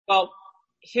 Well,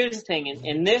 here's the thing.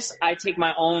 In this, I take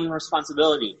my own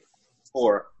responsibility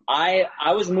for.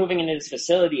 I was moving into this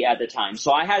facility at the time,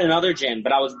 so I had another gym,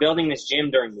 but I was building this gym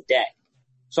during the day.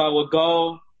 So I would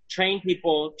go train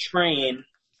people,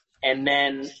 and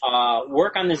then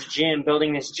work on this gym,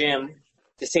 building this gym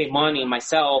to save money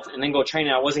myself, and then go train.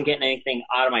 And I wasn't getting anything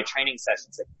out of my training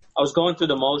sessions. I was going through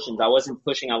the motions. I wasn't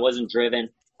pushing. I wasn't driven.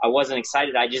 I wasn't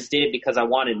excited. I just did it because I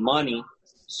wanted money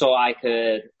so I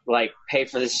could like pay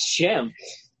for this gym.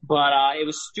 But it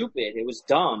was stupid. It was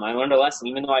dumb. I learned a lesson.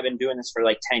 Even though I've been doing this for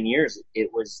like 10 years,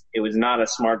 it was not a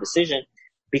smart decision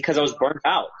because I was burnt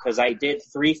out because I did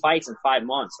 3 fights in 5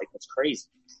 months. Like, that's crazy.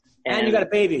 And you got a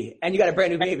baby. And you got a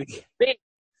brand new baby.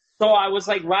 So I was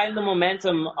like riding the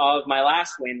momentum of my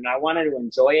last win, and I wanted to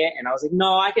enjoy it. And I was like,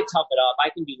 no, I could tough it up. I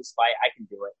can do this fight. I can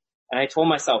do it. And I told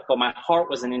myself, but my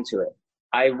heart wasn't into it.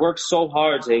 I worked so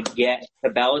hard to get to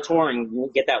Bellator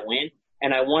and get that win.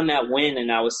 And I won that win,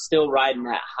 and I was still riding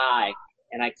that high,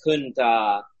 and I couldn't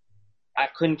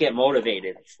get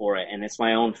motivated for it, and it's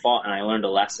my own fault, and I learned a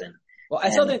lesson. Well,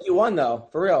 I still think you won, though,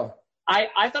 for real.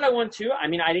 I thought I won, too. I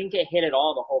mean, I didn't get hit at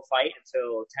all the whole fight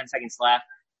until 10 seconds left.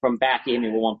 From back, he hit me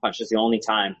with one punch. It's the only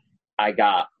time I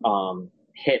got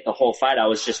hit the whole fight. I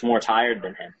was just more tired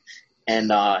than him.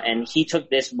 And he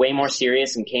took this way more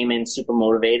serious and came in super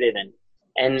motivated,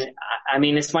 and I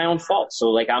mean, it's my own fault. So,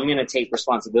 like, I'm going to take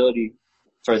responsibility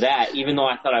for that. Even though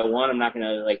I thought I won, I'm not going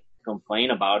to like complain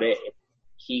about it.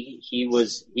 He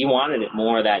wanted it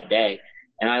more that day,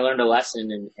 and I learned a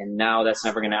lesson, and now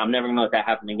I'm never going to let that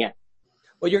happen again.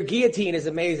 Well, your guillotine is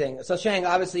amazing. So Shang,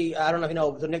 obviously, I don't know if you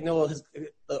know, so Nick Newell is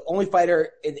the only fighter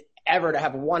ever to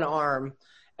have one arm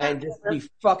and just be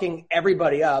fucking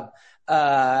everybody up.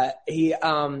 But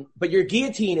your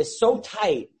guillotine is so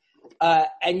tight,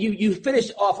 and you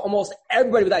finished off almost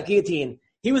everybody with that guillotine.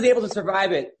 He was able to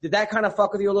survive it. Did that kind of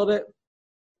fuck with you a little bit?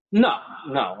 No.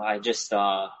 I just,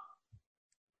 to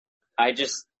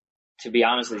be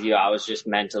honest with you, I was just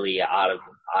mentally out of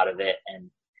it.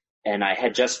 And I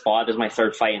had just fought. This was my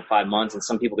third fight in 5 months, and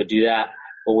some people could do that.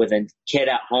 But with a kid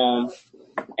at home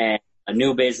and a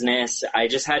new business, I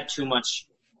just had too much.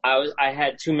 I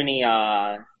had too many,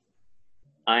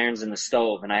 irons in the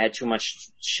stove, and I had too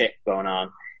much shit going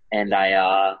on. And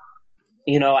after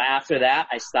that,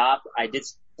 I stopped. I did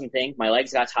some things. My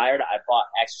legs got tired. I bought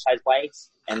exercise bikes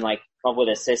and like come up with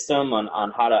a system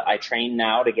on how I train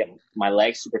now to get my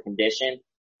legs super conditioned.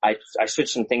 I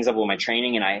switched some things up with my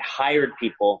training, and I hired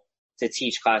people to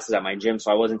teach classes at my gym.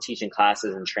 So I wasn't teaching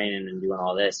classes and training and doing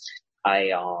all this.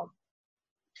 I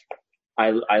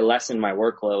lessened my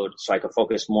workload so I could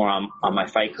focus more on my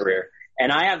fight career.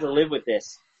 And I have to live with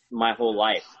this my whole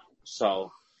life.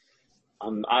 So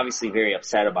I'm obviously very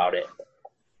upset about it.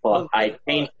 But I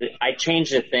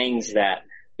changed the things that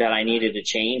I needed to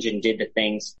change and did the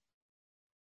things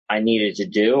I needed to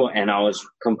do. And I was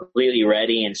completely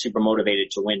ready and super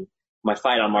motivated to win my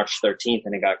fight on March 13th,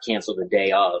 and it got canceled the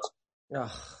day of. Ugh.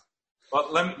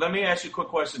 Well, let me ask you a quick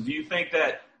question. Do you think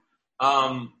that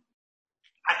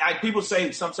people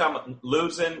say sometimes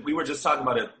losing, we were just talking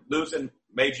about it, losing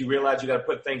made you realize you got to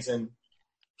put things in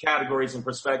categories and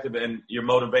perspective and your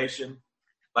motivation?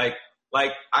 Like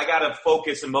I got to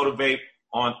focus and motivate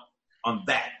on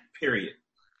that, period.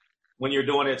 When you're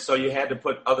doing it, so you had to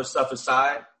put other stuff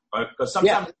aside? Because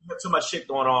sometimes you have too much shit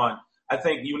going on. I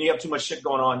think when you have too much shit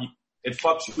going on, it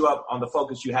fucks you up on the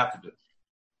focus you have to do.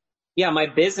 Yeah, my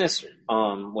business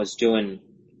was doing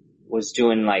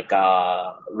like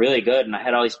really good, and I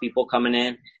had all these people coming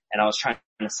in, and I was trying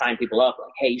to sign people up,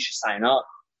 like, hey, you should sign up,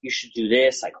 you should do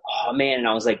this, like, oh man, and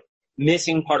I was like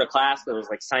missing part of class that was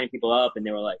like signing people up, and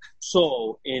they were like,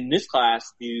 so in this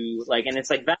class you like, and it's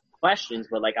like that questions,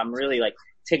 but like I'm really like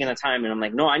taking the time, and I'm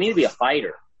like, no, I need to be a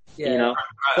fighter, you know.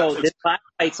 So this class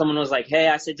fight, someone was like, hey,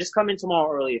 I said, just come in tomorrow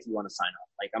early if you want to sign up.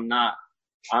 Like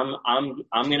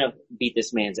I'm gonna beat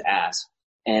this man's ass.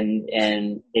 And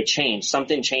it changed.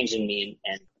 Something changed in me.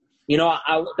 And you know,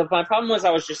 my problem was I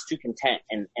was just too content.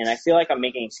 And I feel like I'm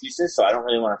making excuses, so I don't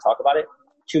really want to talk about it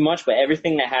too much. But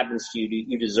everything that happens to you,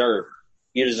 you deserve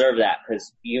that,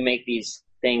 because you make these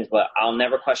things. But I'll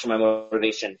never question my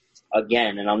motivation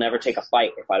again, and I'll never take a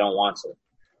fight if I don't want to.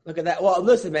 Look at that. Well,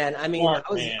 listen, man. I mean,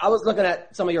 I was looking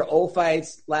at some of your old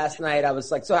fights last night. I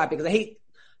was like so happy because I hate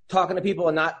talking to people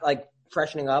and not like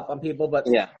freshening up on people. But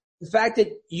yeah, the fact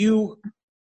that you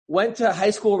went to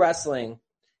high school wrestling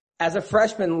as a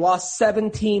freshman, lost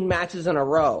 17 matches in a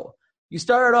row. You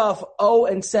started off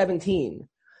 0-17,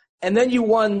 and then you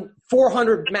won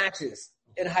 400 matches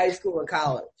in high school and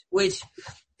college, which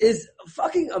is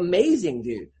fucking amazing,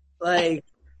 dude. Like,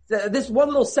 this one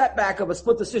little setback of a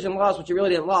split decision loss, which you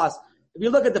really didn't lose. If you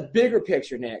look at the bigger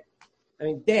picture, Nick, I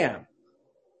mean, damn.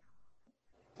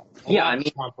 Yeah, I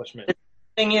mean, the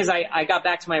thing is, I got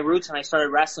back to my roots and I started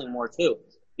wrestling more too.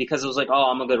 Because it was like,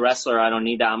 oh, I'm a good wrestler. I don't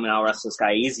need that. I'm going to out-wrestle this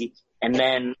guy easy. And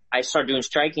then I started doing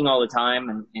striking all the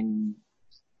time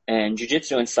and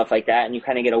jiu-jitsu and stuff like that. And you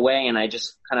kind of get away, and I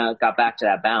just kind of got back to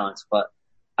that balance. But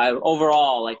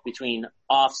overall, like between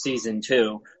off-season,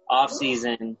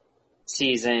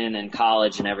 season, and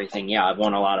college and everything, yeah, I've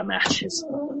won a lot of matches.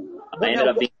 I ended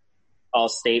up being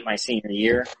all-state my senior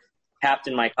year,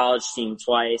 captained my college team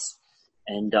twice.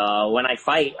 And when I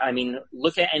fight, I mean,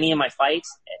 look at any of my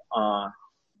fights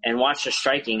and watch the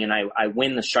striking, and I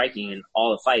win the striking in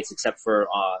all the fights except for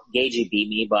Gagey beat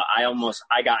me, but I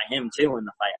got him too in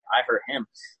the fight. I hurt him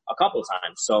a couple of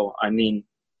times. So, I mean.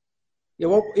 Yeah,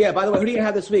 well, yeah, by the way, who do you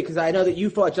have this week? Because I know that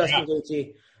you fought Justin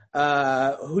Gaethje.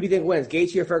 Who do you think wins,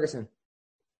 Gaethje or Ferguson?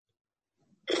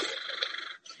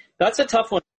 That's a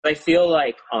tough one. I feel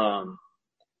like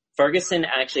Ferguson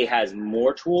actually has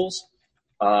more tools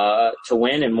to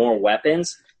win and more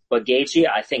weapons, but Gaethje,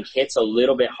 I think, hits a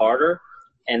little bit harder.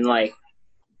 And like,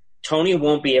 Tony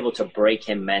won't be able to break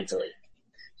him mentally.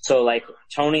 So like,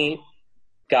 Tony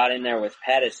got in there with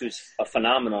Pettis, who's a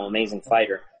phenomenal, amazing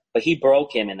fighter, but he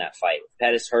broke him in that fight.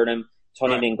 Pettis hurt him.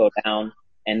 Tony didn't go down,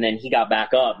 and then he got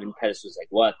back up, and Pettis was like,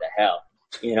 what the hell?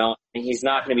 You know, and he's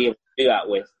not going to be able to do that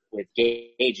with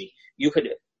Gaethje.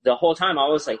 The whole time I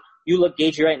was like, you look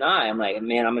Gaethje right in the eye. I'm like,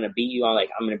 man, I'm going to beat you. I'm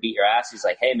going to beat your ass. He's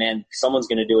like, hey man, someone's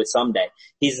going to do it someday.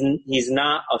 He's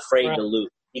not afraid to lose.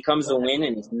 He comes to win,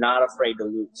 and he's not afraid to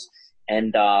lose.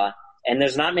 And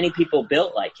there's not many people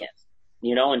built like him,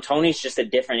 you know, and Tony's just a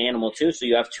different animal too. So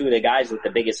you have two of the guys with the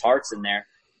biggest hearts in there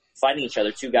fighting each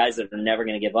other, two guys that are never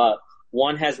going to give up.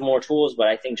 One has more tools, but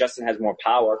I think Justin has more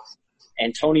power,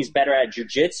 and Tony's better at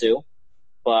jiu-jitsu,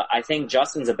 but I think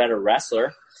Justin's a better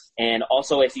wrestler. And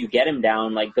also, if you get him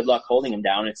down, like, good luck holding him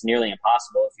down. It's nearly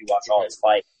impossible if you watch all his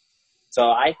fights. So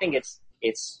I think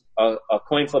it's a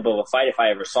coin flip of a fight if I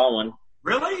ever saw one.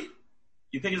 Really?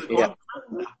 You think it's a coin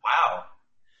flip? Wow.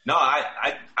 No,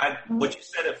 I what you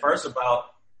said at first about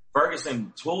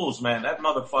Ferguson tools, man, that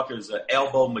motherfucker's an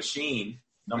elbow machine,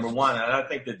 number one. And I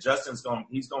think that Justin's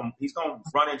he's going to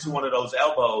run into one of those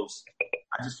elbows.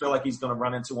 I just feel like he's going to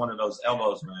run into one of those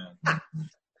elbows, man.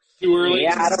 Too early?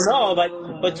 Yeah, I don't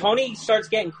know, but Tony starts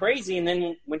getting crazy, and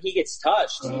then when he gets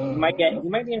touched, he might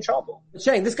be in trouble.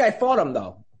 Shang, this guy fought him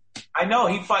though. I know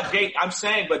he fought Jake. I'm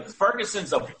saying, but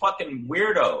Ferguson's a fucking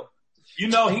weirdo. You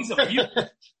know, he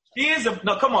is a,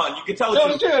 no, come on, you can tell. No,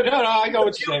 I know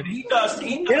what you're saying. He does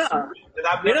that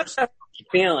I've never seen.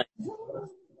 Feeling.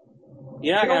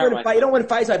 You don't win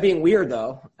fights by being weird,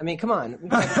 though. I mean, come on.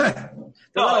 A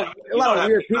lot of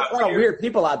weird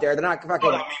people out there. They're not fucking.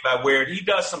 What I mean by weird, he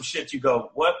does some shit. You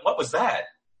go, what was that?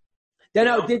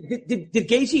 No. Did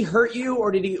Gaethje hurt you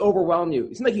or did he overwhelm you?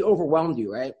 It seemed like he overwhelmed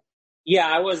you, right? Yeah,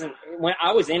 I wasn't. When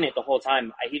I was in it the whole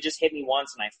time, he just hit me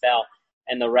once and I fell,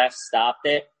 and the ref stopped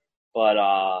it. But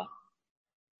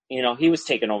he was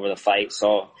taking over the fight,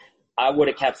 so I would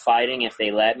have kept fighting if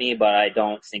they let me, but I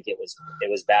don't think it was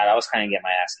bad. I was kind of getting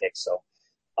my ass kicked, so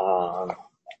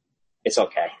it's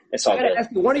okay. It's all good.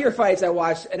 One of your fights I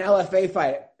watched, an LFA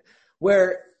fight,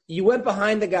 where you went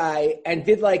behind the guy and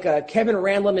did like a Kevin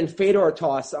Randleman Fedor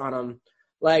toss on him,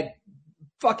 like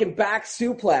fucking back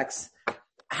suplex.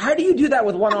 How do you do that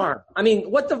with one arm? I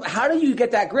mean, how do you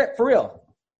get that grip for real?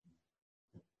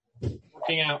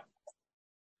 Working out.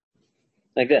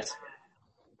 Like this.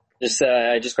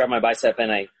 I just grab my bicep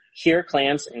and I hear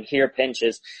clamps and hear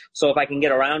pinches. So if I can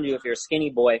get around you, if you're a skinny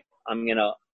boy, I'm going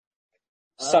to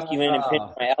suck you in and pinch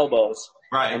my elbows.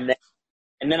 Right.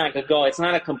 And then I could go. It's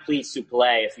not a complete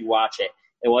suplex if you watch it.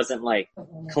 It wasn't like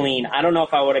clean. I don't know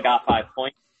if I would have got 5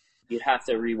 points. You'd have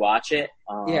to rewatch it.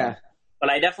 Yeah. But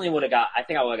I definitely would have I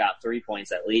think I would have got 3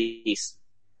 points at least.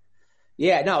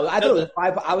 Yeah, no, I thought it was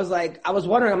 5. I was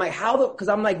wondering, I'm like, because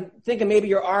I'm like thinking maybe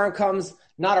your arm comes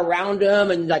not around him,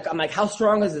 and I'm like, how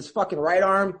strong is his fucking right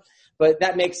arm? But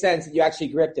that makes sense that you actually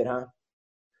gripped it, huh?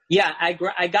 Yeah,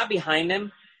 I got behind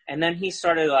him, and then he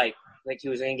started like he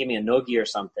was going to give me a nogi or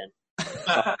something.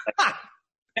 So,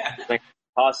 like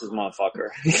toss this motherfucker.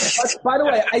 By the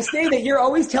way, I say that you're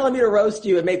always telling me to roast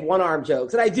you and make one arm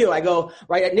jokes, and I do. I go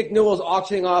right. Nick Newell's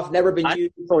auctioning off, never been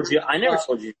used. I never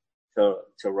told you to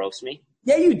roast me.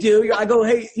 Yeah, you do. I go,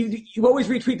 hey, you always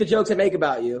retweet the jokes I make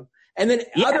about you, and then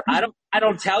I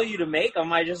don't tell you to make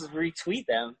them. I just retweet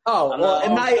them. Oh,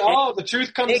 well, the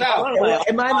truth comes out.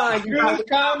 In my mind, the truth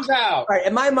comes out. All right,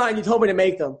 in my mind, you told me to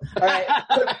make them. All right,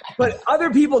 but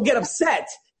other people get upset.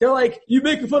 They're like, you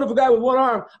making fun of a guy with one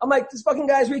arm. I'm like, this fucking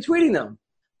guy's retweeting them.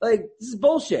 Like, this is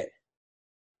bullshit.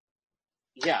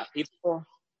 Yeah, people.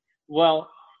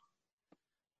 Well.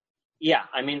 Yeah,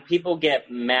 I mean, people get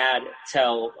mad,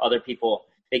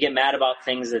 they get mad about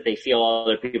things that they feel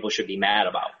other people should be mad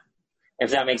about. If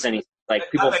that makes any sense.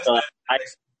 Like, people feel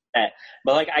that.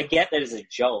 But, like, I get that as a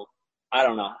joke. I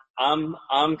don't know.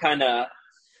 I'm kind of,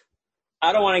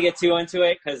 I don't want to get too into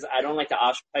it because I don't like to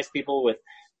ostracize people with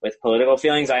political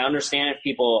feelings. I understand if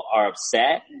people are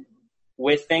upset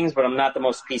with things, but I'm not the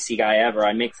most PC guy ever.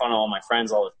 I make fun of all my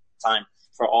friends all the time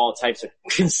for all types of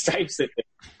things,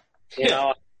 you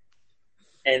know?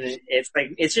 And it's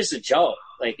like, it's just a joke.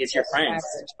 Like, it's your friends.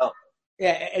 It's a joke.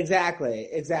 Yeah, exactly.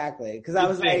 Because I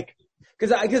was like,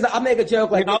 because I'll make a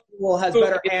joke like, Newell has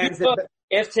better hands.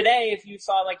 If you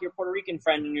saw like your Puerto Rican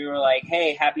friend and you were like,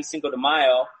 hey, happy Cinco de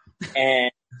Mayo, and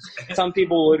some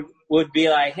people would be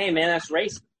like, hey man, that's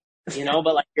racist, you know,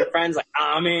 but like your friend's like,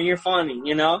 oh man, you're funny,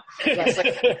 you know? It's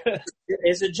like,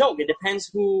 it's a joke. It depends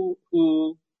who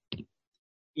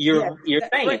you're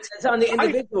saying. Right. It's on the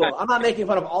individual. I'm not making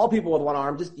fun of all people with one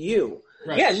arm, just you.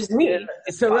 Right. Yeah, just me.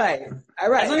 So right. All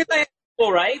right. As long as I have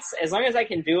equal rights, as long as I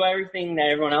can do everything that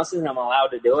everyone else is and I'm allowed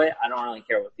to do it, I don't really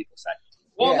care what people say.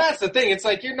 Well, that's the thing. It's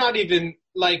like you're not even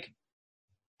like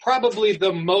probably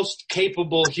the most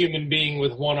capable human being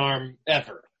with one arm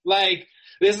ever. Like,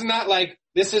 this is not like,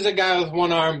 this is a guy with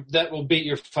one arm that will beat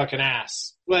your fucking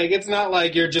ass. Like, it's not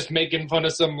like you're just making fun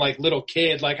of some like little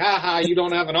kid, like, haha, you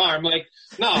don't have an arm. Like,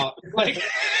 no, like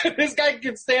this guy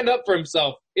can stand up for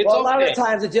himself. It's a lot of the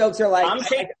times the jokes are like,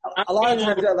 a lot of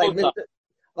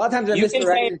times they're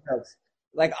misdirected jokes.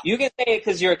 Like, you can say it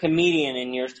because you're a comedian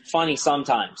and you're funny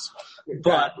sometimes,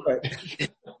 but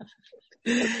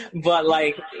but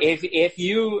like if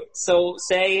you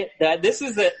say that this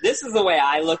is the way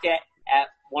I look at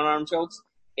one arm jokes.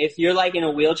 If you're like in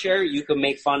a wheelchair, you could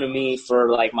make fun of me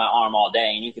for like my arm all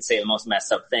day and you could say the most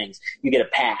messed up things. You get a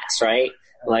pass, right?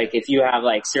 Like if you have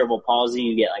like cerebral palsy,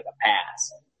 you get like a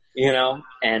pass, you know?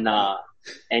 And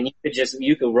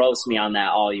you could roast me on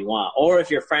that all you want. Or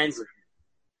if you're friends with me,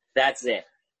 that's it.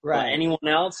 Right. But anyone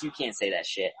else, you can't say that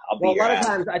shit. A lot of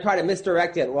times I try to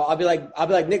misdirect it. Well, I'll be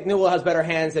like, Nick Newell has better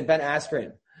hands than Ben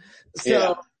Askren.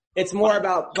 So it's more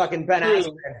about fucking Ben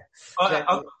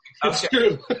Askren. That's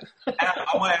true. I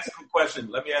want to ask you a question.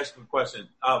 Let me ask you a question.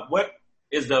 What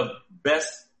is the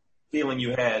best feeling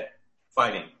you had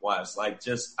fighting wise? Like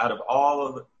just out of all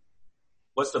of the,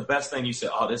 what's the best thing you said?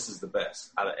 Oh, this is the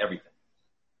best out of everything.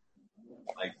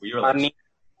 Like you're like, I mean,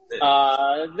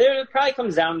 there probably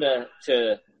comes down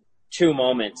to two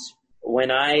moments.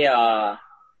 When I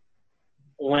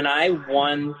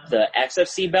won the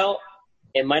XFC belt,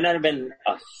 it might not have been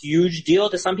a huge deal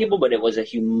to some people, but it was a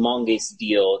humongous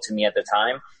deal to me at the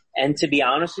time. And to be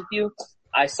honest with you,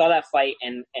 I saw that fight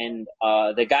and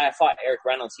the guy I fought, Eric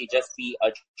Reynolds, he just beat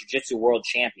a jiu-jitsu world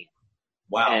champion.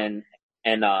 wow.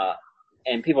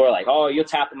 And people were like, "Oh, you'll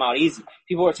tap him out easy."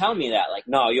 People were telling me that, like,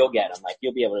 "No, you'll get him. Like,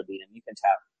 you'll be able to beat him. You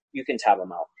can tap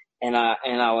him out." And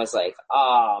I was like,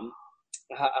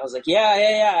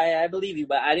 yeah, I believe you,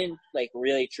 but I didn't like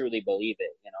really truly believe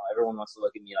it. You know, everyone wants to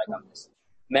look at me like I'm this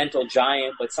mental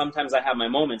giant, but sometimes I have my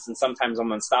moments and sometimes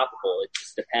I'm unstoppable. It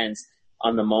just depends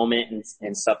on the moment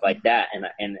and stuff like that.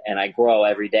 And I grow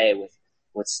every day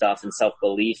with stuff and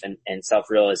self-belief and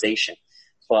self-realization.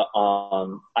 But,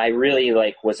 I really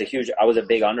I was a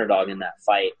big underdog in that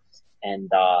fight. And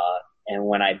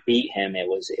when I beat him, it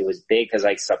was big because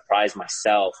I surprised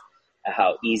myself at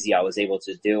how easy I was able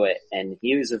to do it. And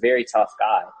he was a very tough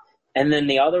guy. And then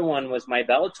the other one was my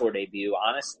Bellator debut.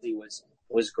 Honestly,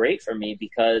 was great for me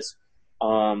because,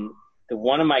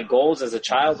 one of my goals as a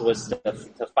child was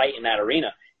to fight in that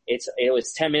arena. It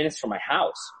was 10 minutes from my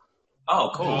house.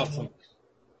 Oh, cool. Awesome.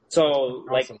 So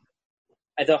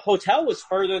the hotel was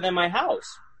further than my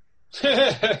house.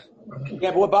 Yeah,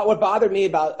 but what bothered me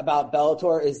about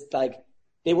Bellator is like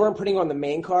they weren't putting on the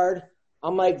main card.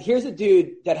 I'm like, here's a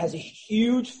dude that has a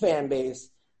huge fan base,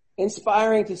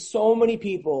 inspiring to so many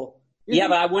people.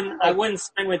 But I wouldn't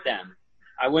sign with them.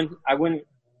 I wouldn't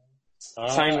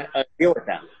sign a deal with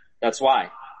them. That's why.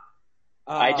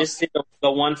 I just did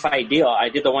the one fight deal. I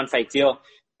did the one fight deal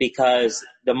because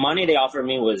the money they offered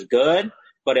me was good,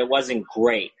 but it wasn't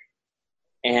great.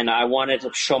 And I wanted to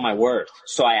show my worth.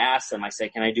 So I asked them, I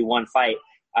said, can I do one fight?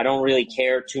 I don't really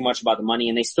care too much about the money.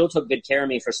 And they still took good care of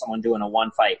me for someone doing a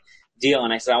one fight deal.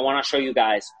 And I said, I want to show you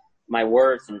guys my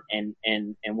worth and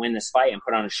win this fight and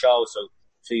put on a show.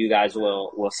 So you guys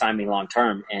will sign me long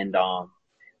term. And,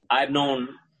 I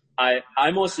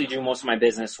mostly do most of my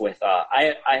business with,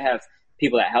 I have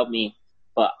people that help me,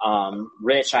 but,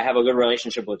 Rich, I have a good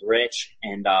relationship with Rich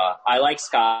and, I like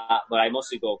Scott, but I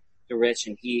mostly go to Rich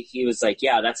and he was like,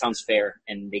 yeah, that sounds fair.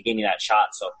 And they gave me that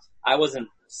shot. So I wasn't,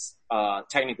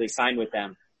 technically signed with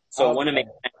them. So it wouldn't make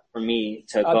sense for me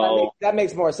to go. That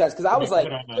makes more sense. Cause I was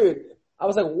like, dude,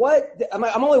 what?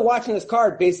 I'm only watching this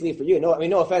card basically for you. No, I mean,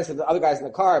 no offense to the other guys in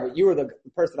the car, but you were the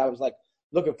person I was like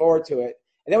looking forward to it.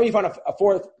 And then when you find a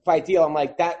fourth fight deal, I'm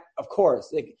like, that, of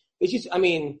course. Like, it's just, I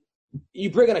mean, you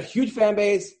bring in a huge fan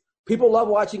base. People love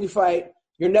watching you fight.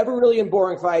 You're never really in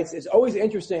boring fights. It's always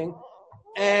interesting.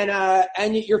 And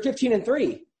you're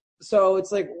 15-3. So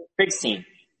it's like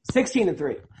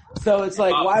 16-3. So it's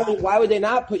like, why would they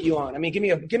not put you on? I mean,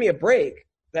 give me a break.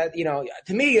 That, you know,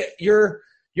 to me, you're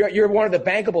one of the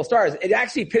bankable stars. It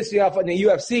actually pissed me off in the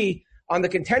UFC on the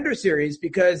Contender Series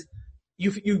because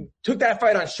you took that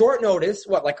fight on short notice,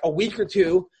 like a week or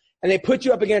two, and they put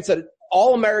you up against an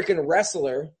all-American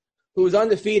wrestler who was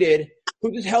undefeated,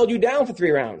 who just held you down for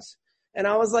 3 rounds. And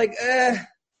I was like,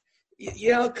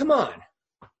 come on.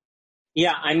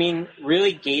 Yeah, I mean,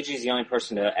 really, Gaethje's the only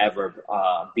person to ever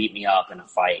beat me up in a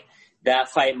fight. That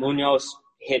fight, Munoz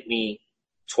hit me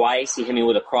twice. He hit me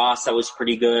with a cross that was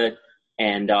pretty good,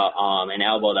 and an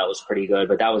elbow that was pretty good.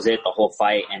 But that was it, the whole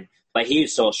fight. But he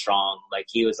was so strong. Like,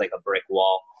 he was like a brick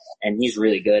wall, and he's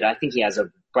really good. I think he has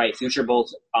a bright future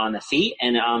both on the feet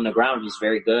and on the ground. He's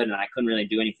very good, and I couldn't really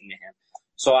do anything to him.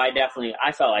 So I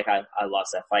felt like I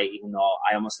lost that fight, even though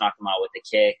I almost knocked him out with the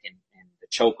kick, and the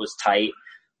choke was tight.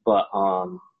 But,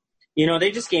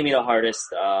 they just gave me the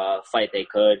hardest fight they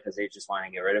could because they just wanted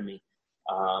to get rid of me.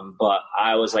 But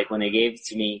I was like, when they gave it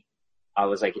to me, I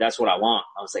was like, that's what I want.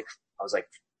 I was like,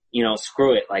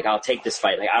 screw it. Like, I'll take this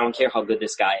fight. Like, I don't care how good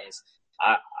this guy is.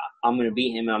 I'm going to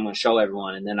beat him and I'm going to show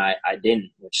everyone. And then I didn't,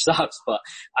 which sucks. But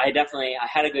I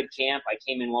had a good camp. I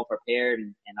came in well prepared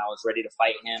and I was ready to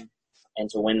fight him and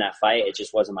to win that fight. It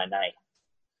just wasn't my night.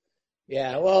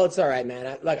 Yeah, well, it's all right,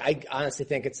 man. I honestly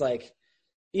think it's like,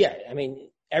 yeah, I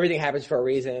mean, everything happens for a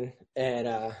reason, and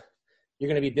you're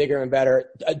going to be bigger and better.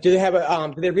 Do they have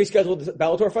did they reschedule the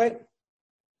Bellator fight?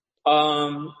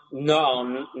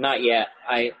 No, not yet.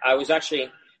 I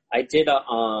did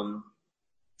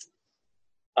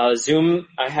a Zoom.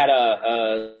 I had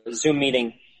a Zoom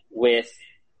meeting with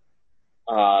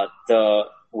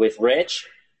Rich,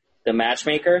 the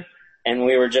matchmaker, and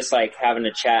we were just like having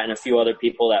a chat and a few other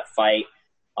people that fight.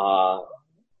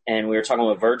 And we were talking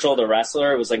with Virgil, the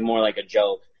wrestler. It was like more like a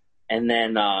joke. and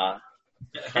then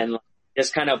and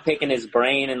just kind of picking his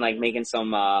brain and like making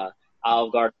some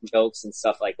Olive Garden jokes and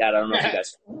stuff like that. I don't know if you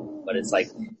guys, but it's like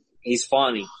he's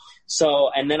funny. So,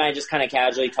 and then I just kind of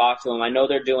casually talk to him. I know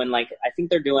they're doing I think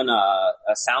they're doing a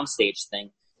soundstage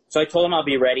thing. So I told him I'll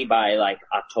be ready by like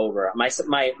October. My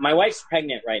wife's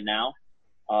pregnant right now,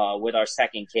 with our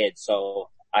second kid. So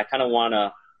I kind of want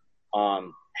to,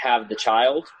 have the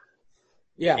child.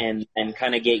 Yeah. And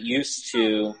kind of get used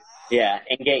to,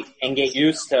 and get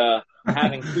used to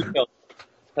having 2 children.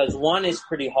 Because one is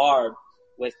pretty hard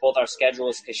with both our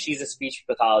schedules because she's a speech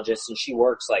pathologist and she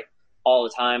works like all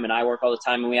the time and I work all the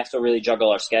time and we have to really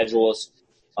juggle our schedules.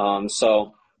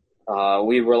 So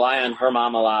we rely on her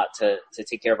mom a lot to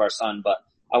take care of our son, but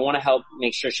I want to help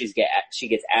make sure she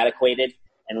gets adequated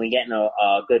and we get in a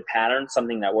good pattern,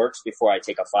 something that works before I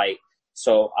take a fight.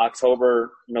 So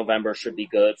October, November should be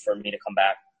good for me to come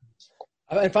back.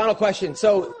 And final question.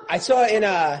 So I saw in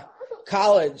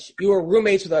college you were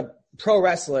roommates with a pro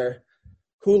wrestler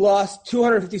who lost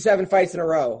 257 fights in a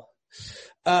row.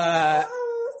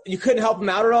 You couldn't help him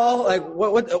out at all? Like,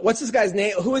 what's this guy's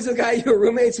name? Who is the guy you were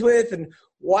roommates with, and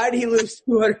why did he lose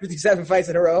 257 fights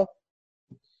in a row?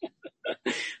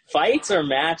 Fights or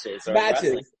matches? Or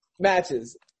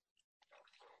Matches.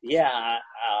 Yeah,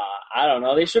 I don't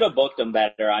know. They should have booked him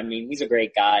better. I mean, he's a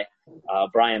great guy.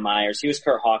 Brian Myers. He was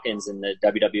Kurt Hawkins in the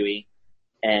WWE,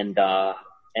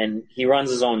 and he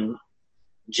runs his own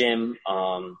gym,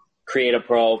 Create a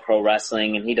Pro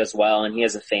Wrestling, and he does well, and he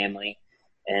has a family.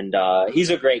 And he's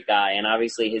a great guy, and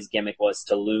obviously his gimmick was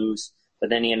to lose, but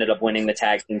then he ended up winning the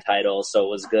tag team title, so it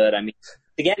was good. I mean,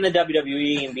 to get in the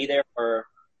WWE and be there for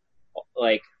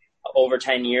like over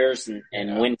 10 years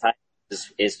and win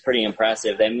titles is pretty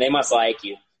impressive. They must like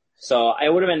you. So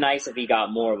it would have been nice if he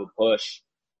got more of a push.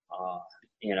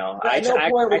 At no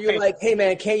point where you're like, hey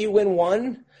man, can't you win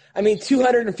one? I mean,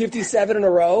 257 in a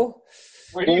row.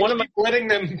 Why do you keep letting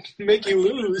them make you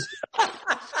lose?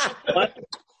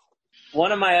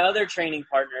 One of my other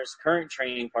current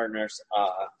training partners,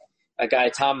 a guy,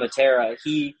 Tom Matera,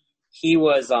 he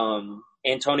was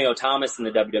Antonio Thomas in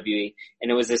the WWE,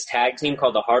 and it was this tag team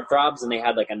called the Heartthrobs, and they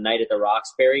had like a Night at the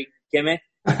Roxbury gimmick.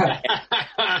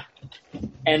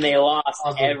 And they lost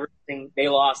everything. They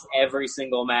lost every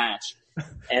single match.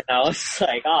 And I was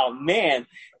like, oh man.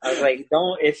 I was like,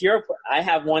 I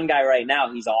have one guy right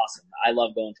now. He's awesome. I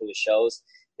love going to his shows.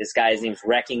 This guy's name's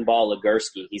Wrecking Ball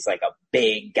Legursky. He's like a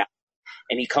big guy.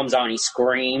 And he comes out and he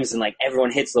screams and like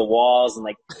everyone hits the walls and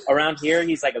like around here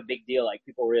he's like a big deal. Like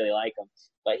people really like him.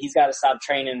 But he's got to stop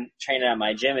training at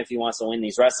my gym if he wants to win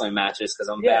these wrestling matches because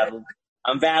I'm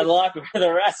bad luck for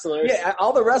the wrestlers. Yeah,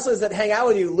 all the wrestlers that hang out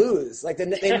with you lose. Like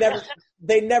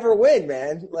they never win,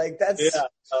 man. Like that's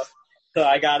So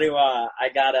I gotta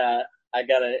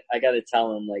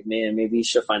tell him like, man, maybe you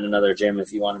should find another gym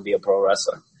if you want to be a pro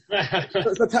wrestler.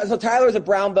 So Tyler's a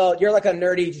brown belt. You're like a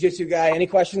nerdy jiu-jitsu guy. Any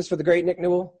questions for the great Nick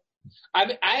Newell?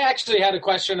 I actually had a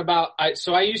question about.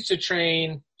 So I used to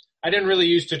train. I didn't really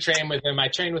used to train with him. I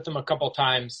trained with him a couple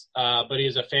times, but he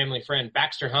was a family friend.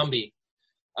 Baxter Humby.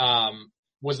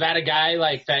 Was that a guy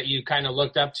like that you kind of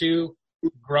looked up to,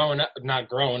 not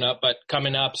growing up, but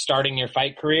coming up, starting your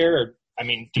fight career? Or, I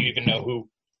mean, do you even know who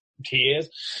he is?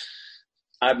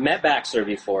 I've met Baxter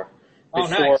before. Oh,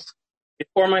 nice.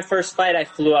 Before my first fight, I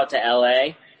flew out to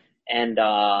LA and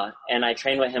I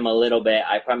trained with him a little bit.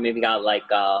 I probably maybe got like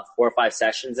 4 or 5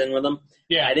 sessions in with him.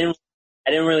 Yeah. I didn't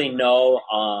really know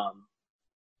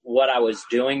what I was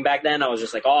doing back then. I was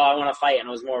just like, oh, I want to fight, and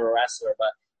I was more of a wrestler. But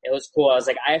it was cool. I was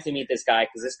like, I have to meet this guy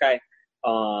because this guy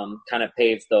kind of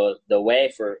paved the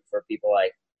way for people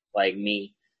like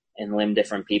me and limb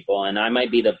different people. And I might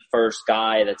be the first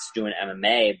guy that's doing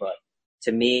MMA, but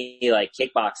to me, like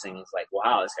kickboxing is like,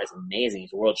 wow, this guy's amazing.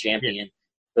 He's a world champion,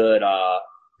 good,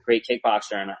 great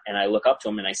kickboxer, and I look up to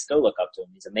him, and I still look up to him.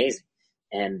 He's amazing.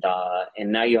 And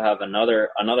now you have another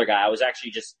guy.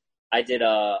 I did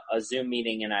a Zoom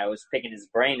meeting, and I was picking his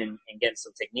brain and getting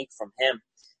some technique from him.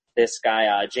 This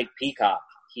guy, Jake Peacock,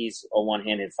 he's a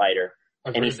one-handed fighter,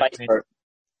 and he fights for.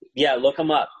 Yeah, look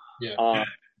him up. Yeah.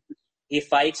 He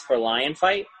fights for Lion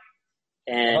Fight,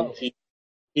 and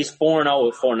he's 4-0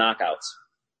 with 4 knockouts.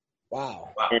 Wow.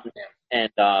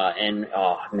 And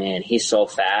oh man, he's so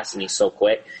fast and he's so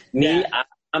quick.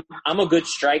 I'm a good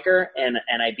striker and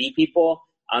I beat people.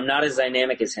 I'm not as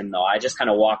dynamic as him though. I just kind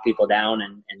of walk people down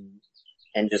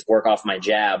and just work off my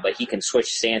jab, but he can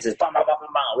switch stances,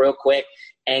 real quick,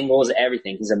 angles,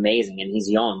 everything. He's amazing, and he's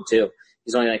young too.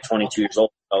 He's only like 22 years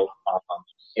old, so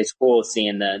it's cool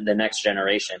seeing the next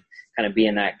generation kind of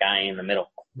being that guy in the middle.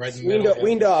 Right in the middle.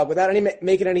 Weendawg, without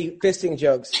making any fisting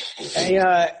jokes.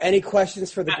 Any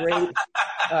questions for the great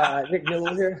Nick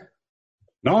Newell here.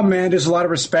 No, man, there's a lot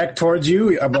of respect towards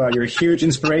you. You're a huge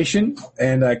inspiration,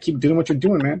 and keep doing what you're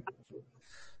doing, man.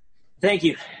 Thank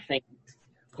you. Of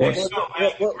course.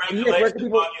 Congratulations on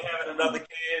you having another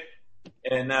kid,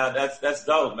 and that's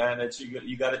dope, man. That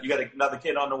you got another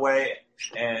kid on the way,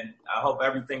 and I hope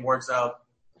everything works out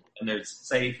and it's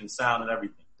safe and sound and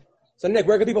everything. So, Nick,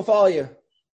 where can people follow you?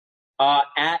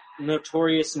 At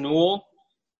Notorious Newell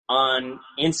on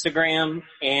Instagram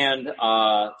and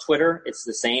Twitter. It's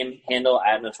the same handle,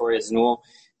 at Notorious Newell.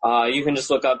 You can just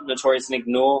look up Notorious Nick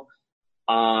Newell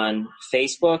on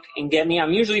Facebook and get me.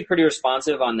 I'm usually pretty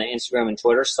responsive on the Instagram and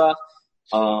Twitter stuff.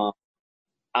 I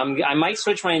might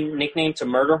switch my nickname to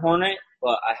Murder Hornet,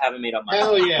 but I haven't made up my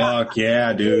Hell yeah. Fuck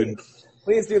yeah, dude.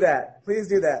 Please do that.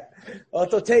 Well,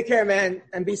 so take care, man,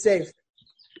 and be safe.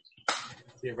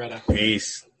 See you, brother.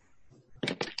 Peace.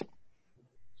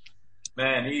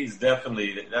 Man,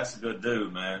 that's a good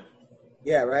dude, man.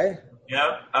 Yeah, right?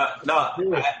 Yeah.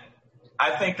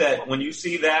 I think that when you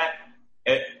see that,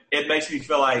 it makes me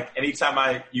feel like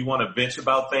anytime you want to bitch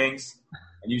about things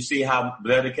and you see how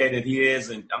dedicated he is,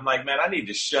 and I'm like, man, I need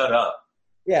to shut up.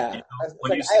 Yeah. You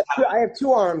know, I have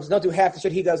two arms, don't do half the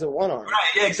shit he does with one arm.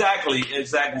 Right, yeah, exactly.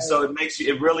 So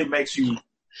it really makes you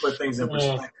put things in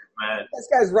perspective, man. This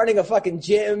guy's running a fucking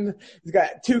gym. He's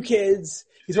got 2 kids.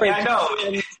 He's running. I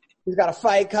know. He's got a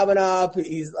fight coming up.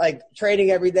 He's like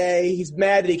training every day. He's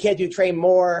mad that he can't train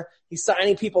more. He's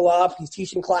signing people up. He's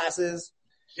teaching classes.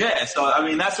 Yeah, so I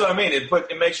mean that's what I mean.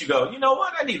 It makes you go, you know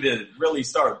what? I need to really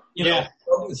start. You know,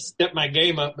 step my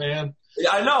game up, man.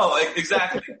 I know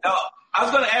exactly. I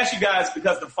was going to ask you guys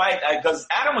because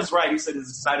Adam was right. He said he's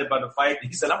excited about the fight.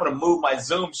 He said I'm going to move my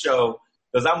Zoom show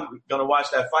because I'm going to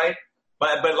watch that fight.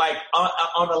 But like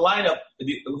on the lineup,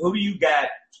 who do you got?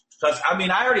 Because I mean,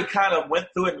 I already kind of went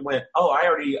through it and went, I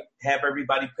already have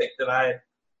everybody picked that I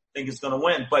think is going to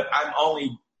win. But I'm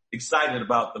only excited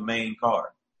about the main card.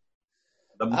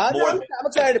 I'm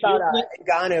excited about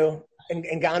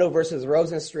Ngannou versus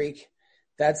Rosenstreich.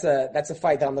 That's a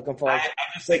fight that I'm looking forward to. I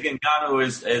just think Ngannou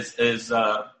is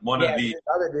one of the.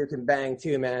 The other dude can bang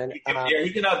too, man. He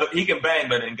can bang,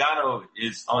 but Ngannou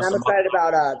is on. I'm excited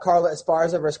about Carla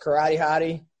Esparza versus Karate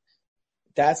Hottie.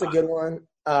 That's a good one.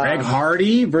 Greg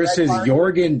Hardy versus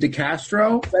Jorgen De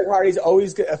Castro. Greg Hardy's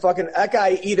always good. That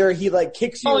guy, either he like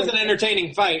kicks you. Always an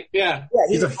entertaining fight. Yeah.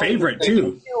 He's a favorite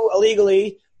too.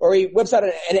 Illegally, or he whips out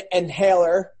an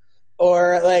inhaler.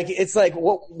 Or like it's like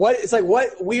what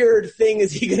weird thing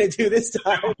is he gonna do this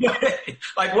time?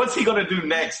 Like what's he gonna do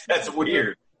next? That's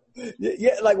weird.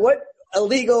 Yeah, like what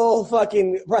illegal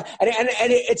fucking and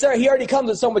it's he already comes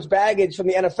with so much baggage from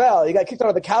the NFL. He got kicked out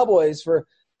of the Cowboys for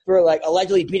like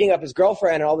allegedly beating up his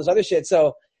girlfriend and all this other shit.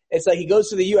 So it's like he goes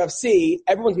to the UFC.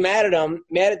 Everyone's mad at him,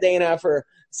 mad at Dana for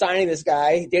signing this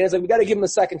guy. Dana's like, we got to give him a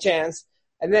second chance.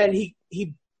 And then he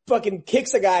fucking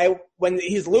kicks a guy when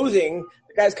he's losing.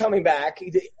 The guy's coming back.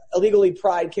 He illegally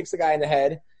kicks the guy in the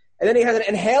head. And then he has an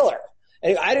inhaler.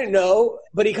 And I didn't know,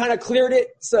 but he kind of cleared it,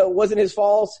 so it wasn't his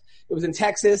fault. It was in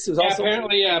Texas. It was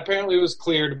apparently it was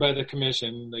cleared by the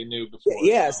commission. They knew before.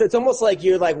 Yeah, so it's almost like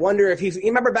you like wonder if you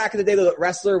remember back in the day the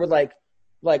wrestler would like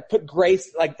put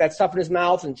grace like that stuff in his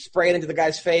mouth and spray it into the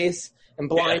guy's face and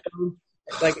blind him.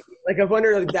 Like I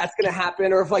wonder if that's gonna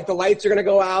happen, or if like the lights are gonna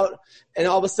go out and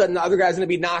all of a sudden the other guy's gonna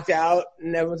be knocked out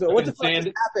and everyone's like, what the fuck just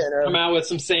happened? Or, come out with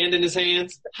some sand in his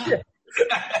hands.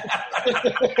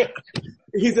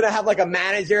 He's gonna have like a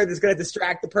manager that's gonna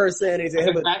distract the person. He's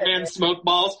gonna hit Batman smoke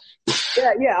balls.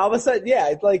 Yeah. All of a sudden,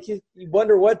 it's like you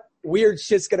wonder what weird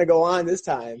shit's gonna go on this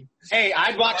time. Hey,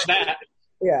 I'd watch that.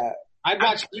 Yeah, I'd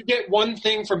watch. You get one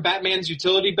thing from Batman's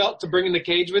utility belt to bring in the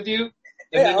cage with you.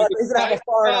 And then he's gonna have a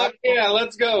far. Yeah,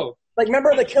 let's go. Like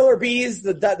remember the Killer Bees,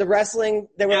 the wrestling?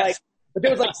 They were like. But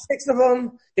there was like 6 of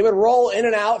them. They would roll in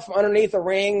and out from underneath a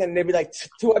ring, and there'd be like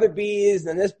 2 other bees, and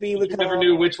then this bee would come. You never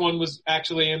knew which one was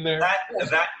actually in there.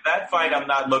 That fight, I'm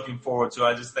not looking forward to.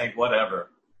 I just think whatever.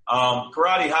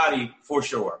 Karate Hottie for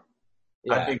sure.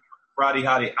 Yeah. I think Karate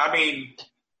Hottie. I mean,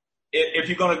 if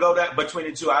you're going to go that between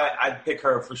the two, I'd pick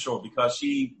her for sure because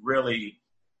she really.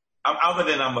 Other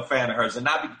than I'm a fan of hers, and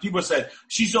not people said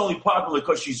she's only popular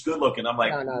because she's good looking. I'm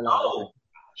like, no.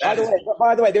 By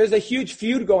the way, there's a huge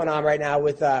feud going on right now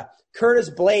with Curtis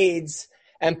Blades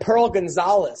and Pearl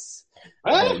Gonzalez.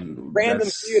 Random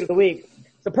feud of the week.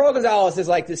 So Pearl Gonzalez is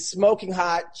like this smoking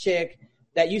hot chick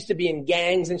that used to be in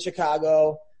gangs in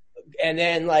Chicago and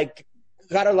then like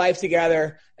got her life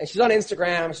together. And she's on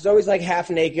Instagram. She's always like half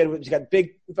naked. She's got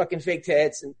big fucking fake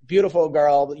tits and beautiful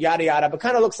girl, yada yada. But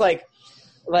kind of looks like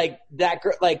that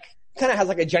girl, like kind of has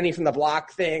like a Jenny from the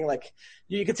Block thing. Like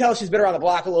you could tell she's been around the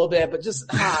block a little bit, but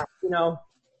just hot, you know.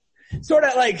 sort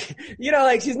of like,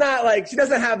 like she's not like, she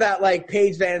doesn't have that like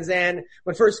Paige Van Zandt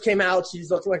when first came out. She's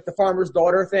looking like the farmer's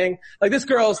daughter thing. Like this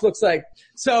girl looks like,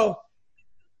 so.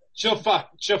 She'll fuck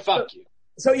you.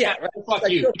 So yeah, right? Fuck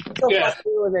like, you. She'll fuck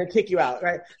you and then kick you out,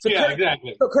 right? So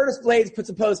exactly. So Curtis Blades puts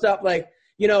a post up like,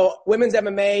 women's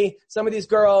MMA, some of these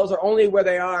girls are only where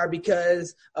they are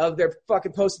because of their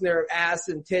fucking posting their ass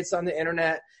and tits on the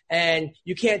internet. And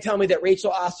you can't tell me that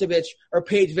Rachel Ostovich or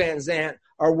Paige Van Zandt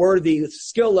are worthy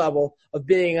skill level of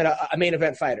being a main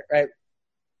event fighter, right?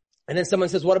 And then someone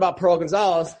says, what about Pearl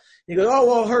Gonzalez? He goes, oh,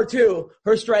 well, her too.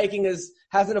 Her striking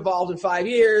hasn't evolved in 5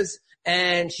 years.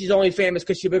 And she's only famous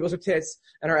because she wiggles her tits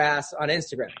and her ass on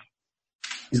Instagram.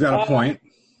 He's got a point.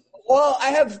 Well,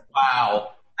 I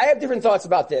have different thoughts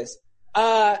about this.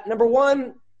 Number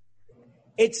one,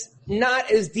 it's not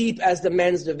as deep as the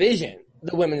men's division,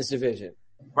 the women's division.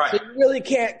 Right. So you really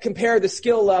can't compare the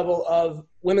skill level of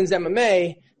women's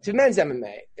MMA to men's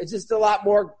MMA. It's just a lot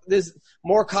more, there's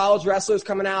more college wrestlers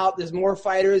coming out, there's more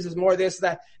fighters, there's more this,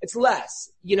 that. It's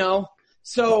less,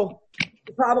 So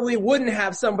you probably wouldn't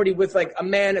have somebody with like a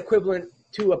man equivalent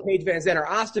to a Paige Van Zandt or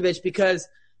Ostovich because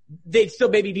they'd still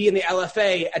maybe be in the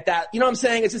LFA at that. You know what I'm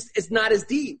saying? It's not as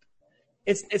deep.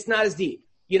 It's not as deep.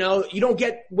 You don't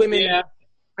get women. Yeah.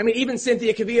 I mean, even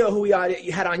Cynthia Cavillo, who we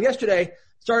had on yesterday,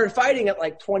 started fighting at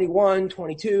like 21,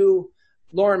 22.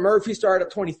 Lauren Murphy started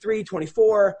at 23,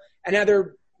 24, and now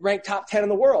they're ranked top 10 in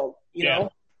the world, you know?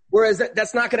 Whereas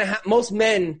that's not going to happen. Most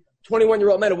men,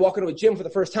 21-year-old men who walk into a gym for the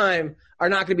first time are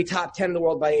not going to be top 10 in the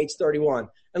world by age 31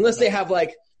 unless they have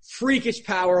like freakish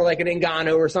power like an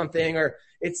Ngannou or something, or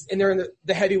they're in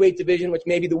the heavyweight division, which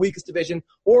may be the weakest division,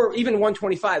 or even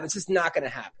 125. It's just not going to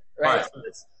happen, right? So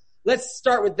let's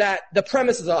start with that. The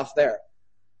premise is off there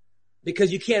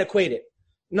because you can't equate it.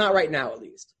 Not right now, at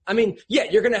least. I mean, yeah,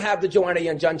 you're going to have the Joanna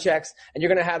Jędrzejczyks, and you're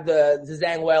going to have the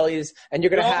Zhang Weili's, and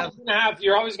you're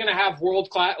always going to have world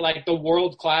class, like the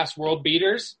world class world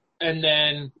beaters, and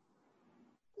then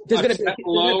there's going to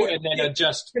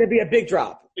be a big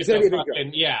drop. It's going to be a big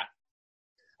drop. Yeah.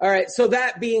 All right. So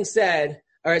that being said,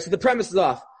 all right. So the premise is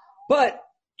off, but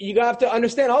you have to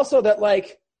understand also that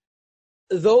like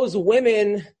those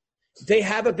women, they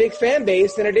have a big fan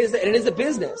base, and it is a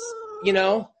business,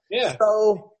 Yeah.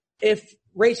 So if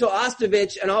Rachel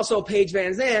Ostovich and also Paige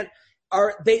Van Zandt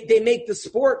they make the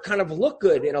sport kind of look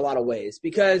good in a lot of ways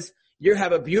because you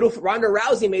have a beautiful, Ronda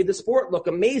Rousey made the sport look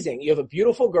amazing. You have a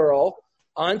beautiful girl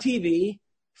on TV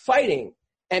fighting,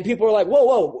 and people are like,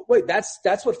 whoa, wait, that's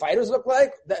what fighters look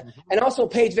like? And also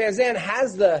Paige Van Zandt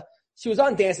she was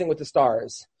on Dancing with the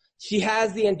Stars. She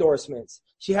has the endorsements.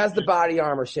 She has the body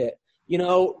armor shit.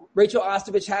 Rachel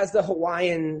Ostovich has the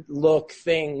Hawaiian look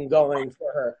thing going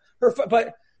for her.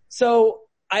 But so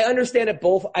I understand it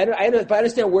both. I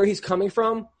understand where he's coming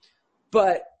from,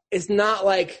 but it's not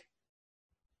like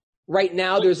right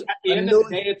now there's at the end of the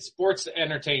day, it's sports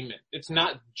entertainment. It's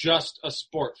not just a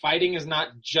sport. Fighting is not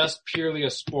just purely a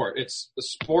sport. It's a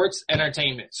sports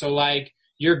entertainment. So like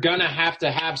you're gonna have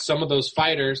to have some of those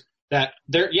fighters that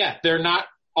they're not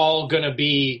all gonna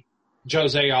be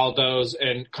Jose Aldo's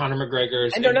and Conor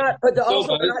McGregor's. And they're not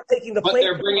taking the place. But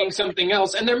they're bringing something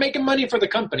else, and they're making money for the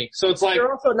company. So it's like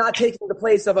they're also not taking the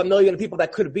place of a million people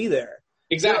that could be there.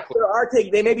 Exactly.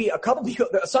 They may be a couple people,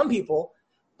 some people,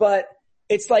 but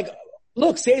it's like,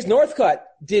 look, Sage Northcutt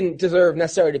didn't deserve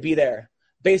necessarily to be there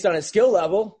based on his skill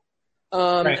level.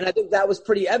 Right. And I think that was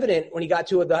pretty evident when he got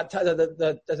to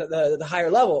the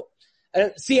higher level.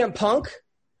 And CM Punk,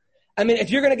 I mean, if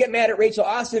you're going to get mad at Rachel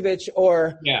Ostovich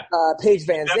or Paige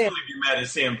Van Zandt. Definitely be mad at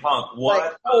CM Punk. What?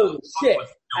 Like, holy shit.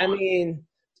 I mean,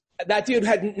 that dude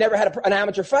had never had an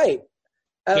amateur fight.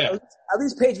 At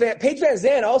least Paige Van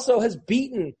Zandt also has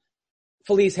beaten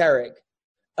Felice Herrig.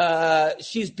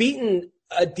 She's beaten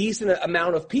a decent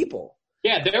amount of people.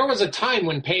 Yeah, there was a time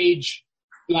when Paige,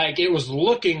 like, it was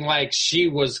looking like she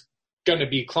was going to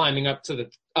be climbing up to the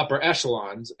upper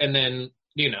echelons, and then,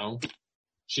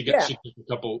 she took a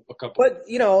couple. But,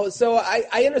 so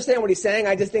I understand what he's saying.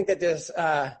 I just think that there's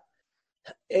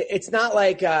it's not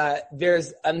like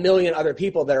there's a million other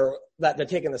people that they're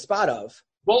taking the spot of.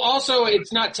 Well, also,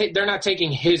 it's not they're not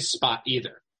taking his spot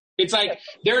either. It's like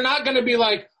they're not going to be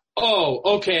like,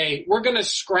 oh, okay, we're going to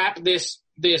scrap this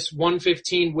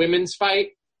 115 women's fight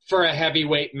for a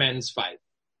heavyweight men's fight.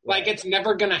 Like, it's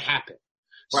never going to happen.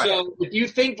 Right. So if you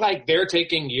think like they're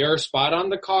taking your spot on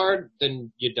the card,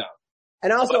 then you don't.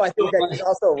 And also, I think that he's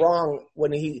also wrong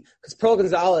because Pearl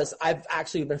Gonzalez, I've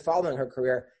actually been following her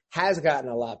career, has gotten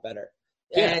a lot better.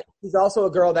 Yeah. And she's also a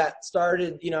girl that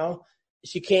started,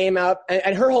 she came out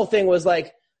and her whole thing was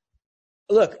like,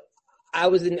 look, I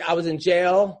was in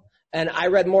jail and I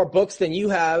read more books than you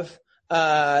have.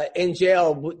 in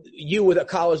jail, you with a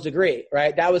college degree,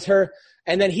 right? That was her.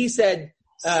 And then he said,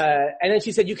 and then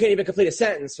she said, you can't even complete a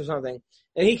sentence or something.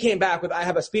 And he came back with, I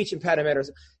have a speech impediment or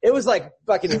something. It was like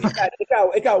fucking,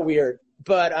 it got weird,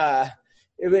 but,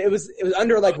 it was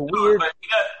under like weird.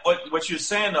 But what you're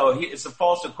saying though, it's a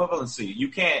false equivalency. You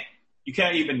can't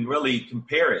even really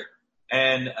compare it.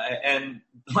 And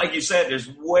like you said, there's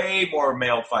way more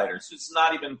male fighters. It's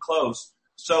not even close.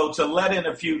 So to let in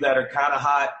a few that are kind of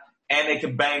hot and they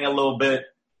can bang a little bit,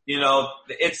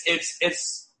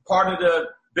 it's part of the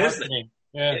business.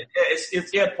 Yeah.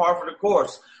 It's par for the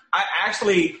course.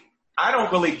 I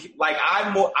don't really like.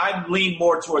 I lean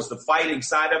more towards the fighting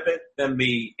side of it than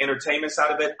the entertainment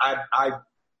side of it.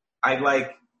 I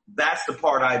like that's the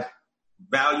part I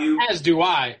value. As do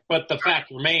I, but the fact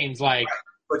remains, like.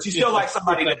 But you still like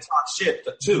somebody that talks shit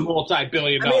too.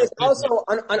 Multi-billion-dollar. I mean, it's also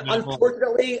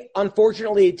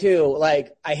unfortunately too.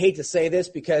 Like, I hate to say this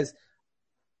because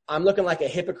I'm looking like a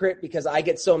hypocrite because I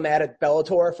get so mad at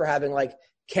Bellator for having like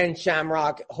Ken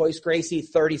Shamrock, Hoist Gracie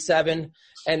 37,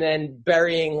 and then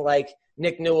burying like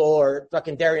Nick Newell or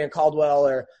fucking Darian Caldwell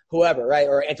or whoever, right?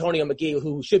 Or Antonio McGee,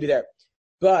 who should be there.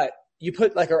 But you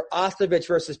put like Ostovich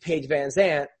versus Paige Van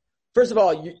Zandt. First of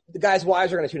all, the guys'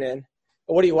 wives are going to tune in.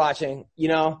 What are you watching?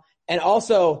 And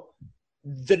also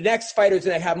the next fighter's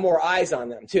going to have more eyes on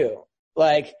them too.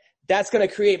 Like that's going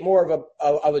to create more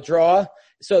of a draw.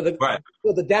 So the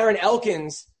Darren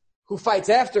Elkins who fights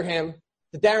after him,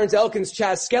 the Darren Elkins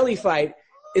Chaz Skelly fight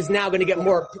is now going to get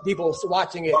more people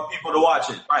watching it. More people to watch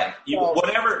it, right?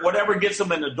 Whatever gets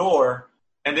them in the door,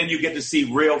 and then you get to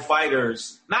see real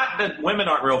fighters. Not that women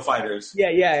aren't real fighters. Yeah.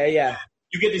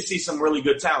 You get to see some really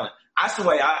good talent. That's the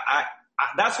way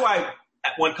that's why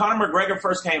when Conor McGregor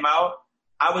first came out,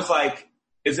 I was like,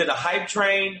 is it a hype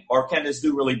train or can this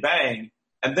dude really bang?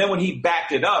 And then when he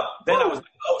backed it up, then I was like,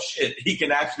 oh shit, he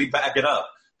can actually back it up.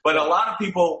 But a lot of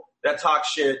people that talk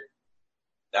shit,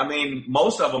 I mean,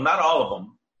 most of them, not all of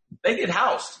them, they get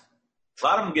housed. A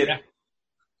lot of them get. Yeah.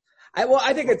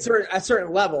 I think at a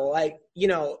certain level, like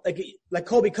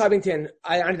Colby Covington,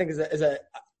 I think is a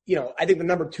I think the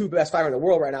number 2 best fighter in the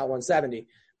world right now, 170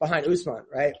 behind Usman,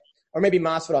 right? Or maybe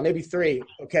Masvidal, maybe 3.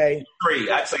 Okay,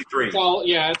 3. I'd say 3.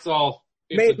 It's all.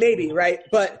 Maybe right,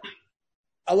 but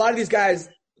a lot of these guys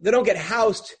they don't get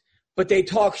housed, but they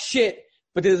talk shit.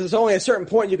 But there's only a certain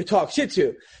point you can talk shit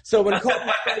to. So when Colby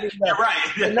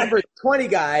the number 20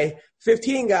 guy,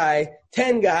 15 guy,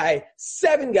 10 guy,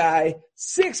 7 guy,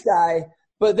 6 guy,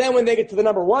 but then when they get to the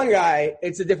number 1 guy,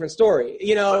 it's a different story.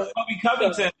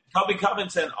 Colby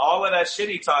Covington, all of that shit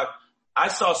he talked. I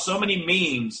saw so many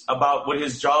memes about when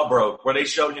his jaw broke, where they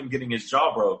showed him getting his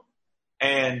jaw broke.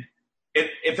 And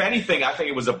if anything, I think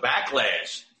it was a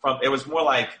backlash it was more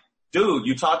like, dude,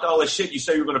 you talked all this shit. You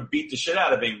said you were going to beat the shit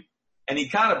out of him. And he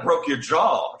kind of broke your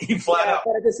jaw. He flat out.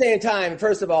 But at the same time,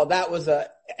 first of all, that was an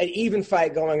even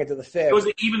fight going into the 5th. It was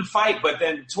an even fight, but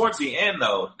then towards the end,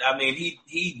 though, I mean,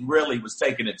 he really was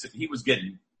taking it. He was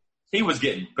getting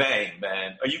banged,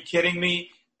 man. Are you kidding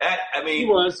me? He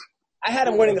was. I had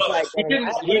him winning the fight. He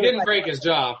didn't break his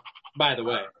jaw, by the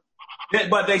way.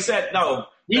 But they said no.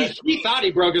 He thought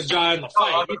he broke his jaw in the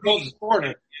fight. He pulled his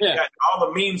corner. Yeah. All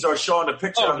the memes are showing the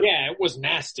picture. Oh, yeah, it was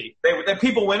nasty. The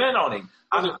people went in on him.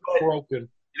 Broken.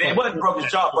 It wasn't broke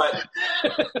his jaw, but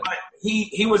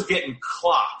he was getting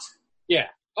clocked. Yeah.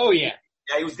 Oh, yeah.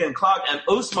 Yeah, he was getting clocked. And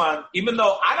Usman, even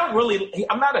though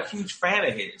I'm not a huge fan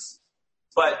of his,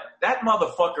 but that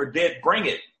motherfucker did bring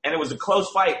it. And it was a close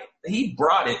fight. He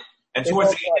brought it. And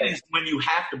towards the end is when you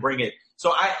have to bring it.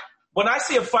 So when I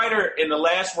see a fighter in the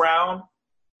last round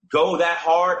go that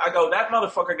hard, I go, that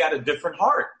motherfucker got a different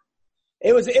heart.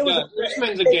 Usman's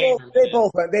a gamer.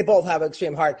 They both have an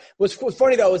extreme heart. What's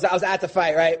funny though was I was at the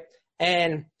fight, right?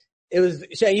 And it was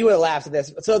Shang, you would have laughed at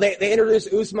this. So they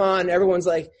introduced Usman, everyone's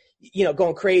like,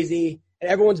 going crazy, and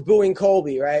everyone's booing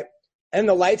Colby, right? And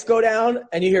the lights go down,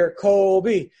 and you hear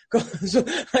Colby. So,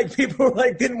 like people were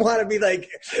like didn't want to be like.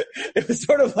 It was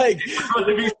sort of like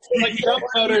Trump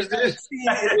voters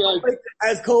like,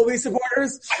 as Colby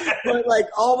supporters, but like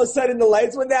all of a sudden the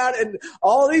lights went down, and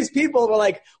all these people were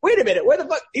like, "Wait a minute, where the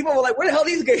fuck?" People were like, "Where the hell are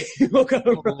these people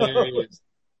coming from?"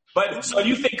 But so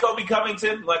you think Colby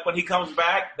Covington, like when he comes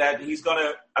back, that he's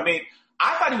gonna? I mean,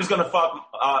 I thought he was gonna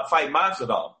fight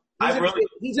Masvidal.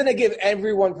 He's gonna give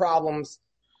everyone problems.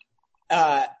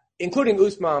 Including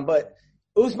Usman, but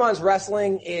Usman's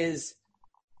wrestling is,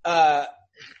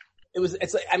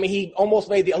 he almost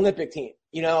made the Olympic team.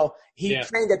 He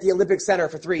trained at the Olympic Center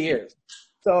for 3 years,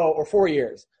 or 4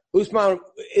 years. Usman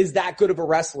is that good of a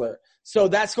wrestler. So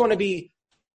that's going to be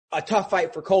a tough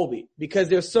fight for Colby because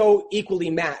they're so equally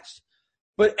matched.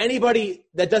 But anybody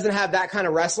that doesn't have that kind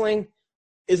of wrestling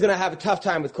is going to have a tough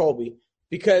time with Colby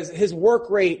because his work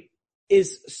rate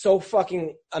is so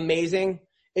fucking amazing.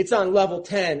 It's on level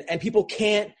 10 and people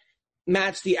can't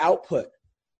match the output.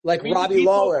 Like Robbie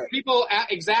Lawler. People,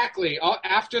 exactly.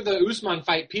 After the Usman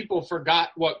fight, people forgot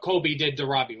what Colby did to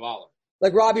Robbie Lawler.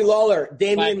 Like Robbie Lawler,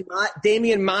 Damian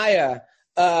Maia,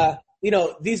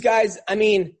 these guys, I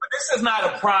mean. But this is not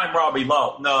a prime Robbie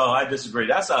Lawler. No, I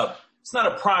disagree. It's not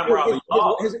a prime Robbie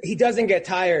Lawler. He doesn't get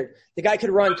tired. The guy could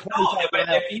run 25 miles.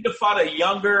 If he'd have fought a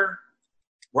younger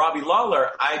Robbie Lawler,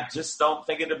 I just don't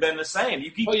think it'd have been the same.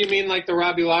 You mean like the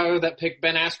Robbie Lawler that picked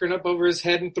Ben Askren up over his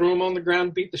head and threw him on the ground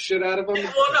and beat the shit out of him?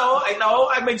 Well, no, I know.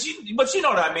 I mean, but you know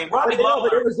what I mean. Robbie Lawler.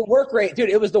 But it was the work rate, dude.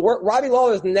 It was the work. Robbie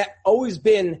Lawler's always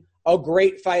been a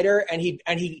great fighter, and he's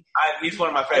one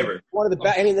of my favorites. One of the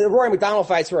best. I mean, the Rory McDonald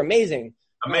fights were amazing.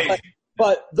 Amazing.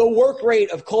 But the work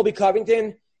rate of Colby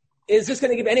Covington is just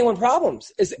going to give anyone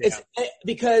problems. It's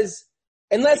because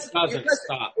unless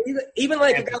even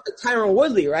like a guy like Tyron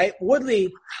Woodley, right?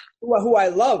 Woodley, who I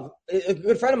love, a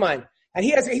good friend of mine, and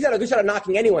he's got a good shot of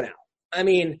knocking anyone out. I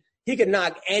mean, he could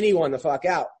knock anyone the fuck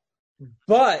out.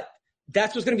 But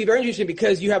that's what's going to be very interesting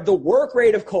because you have the work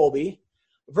rate of Colby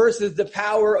versus the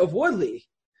power of Woodley,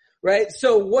 right?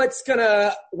 So what's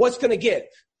gonna give?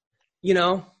 You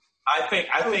know? I think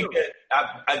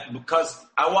that because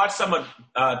I watched some of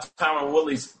Tyron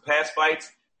Woodley's past fights,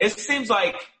 it seems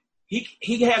like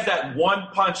he has that one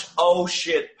punch oh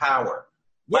shit power.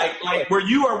 Yeah, like where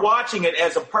you are watching it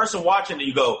as a person watching it,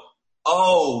 you go,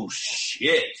 oh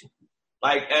shit.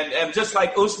 Like and just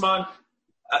like Usman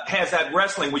has that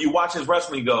wrestling where you watch his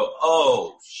wrestling, you go,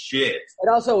 oh shit. And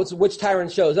also, it's which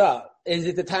Tyron shows up. Is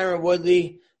it the Tyron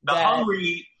Woodley? The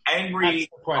hungry, angry,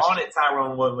 on it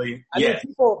Tyron Woodley. I mean,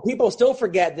 people still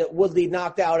forget that Woodley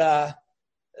knocked out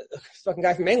fucking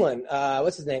guy from England.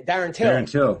 What's his name? Darren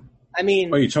Till. I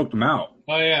mean, you choked him out.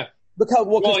 Oh yeah. Look how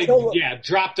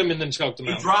dropped him and then choked him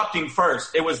out. He dropped him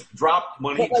first. It was dropped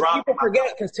when he dropped. People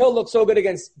forget because Till looked so good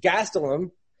against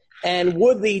Gastelum. And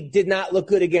Woodley did not look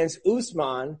good against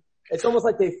Usman. It's almost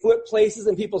like they flipped places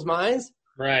in people's minds.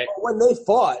 Right. But when they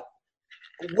fought,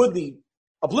 Woodley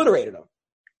obliterated him.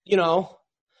 You know?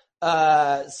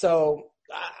 I'm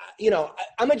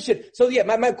interested. So, yeah,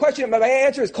 my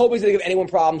answer is Colby's going to give anyone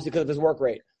problems because of his work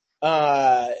rate.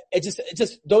 It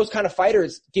just those kind of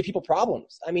fighters give people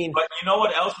problems. I mean, but you know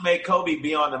what else made Colby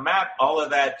be on the map? All of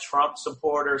that Trump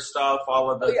supporter stuff, all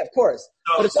of the. Oh, yeah, of course.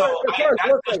 That's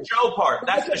the show part.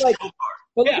 That's the show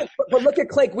part. But look at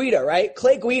Clay Guida, right?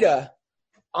 Clay Guida,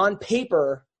 on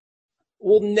paper,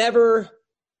 will never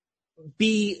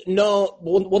be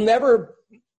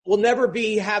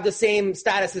have the same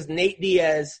status as Nate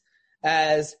Diaz,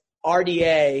 as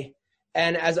RDA,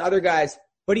 and as other guys,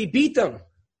 but he beat them.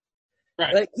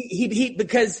 Right. Like he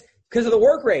because of the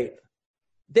work rate.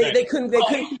 They couldn't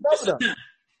keep up with him.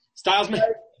 Stylesman.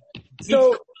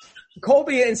 So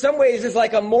Colby in some ways is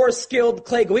like a more skilled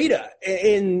Clay Guida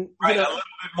a little bit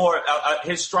more.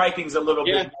 His striking's a little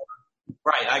bit more.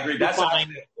 Right, I agree. That's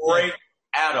great,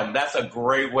 Adam. That's a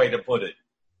great way to put it.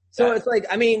 So it's like,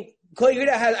 I mean, Clay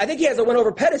Guida I think he has a win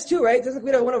over Pettis too, right? Doesn't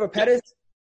Guida have a win over Pettis?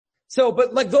 So,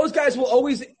 but like those guys will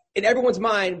always, in everyone's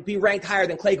mind, be ranked higher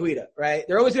than Clay Guida, right?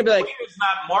 They're always going to be like, Guida's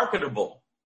not marketable.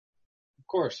 Of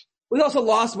course. We also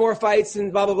lost more fights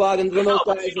and blah, blah, blah than those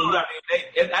guys.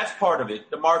 That's part of it,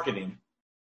 the marketing.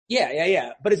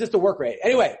 Yeah. But it's just the work rate.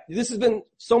 Anyway, this has been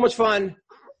so much fun.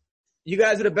 You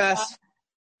guys are the best.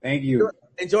 Thank you.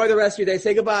 Enjoy the rest of your day.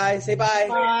 Say goodbye. Say bye.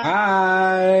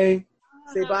 Bye.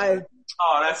 Say bye.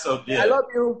 Oh, that's so good. I love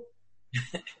you.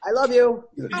 I love you.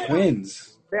 The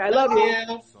twins. I love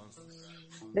you.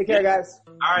 Take care, guys.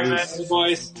 All right, man. Hey,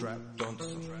 boys.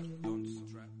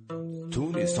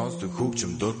 Түүний сонсдог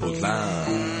хөгжим дур булаан.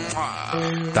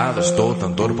 Даадаш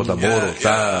дуудан дур булаа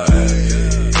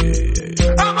мууруулаа.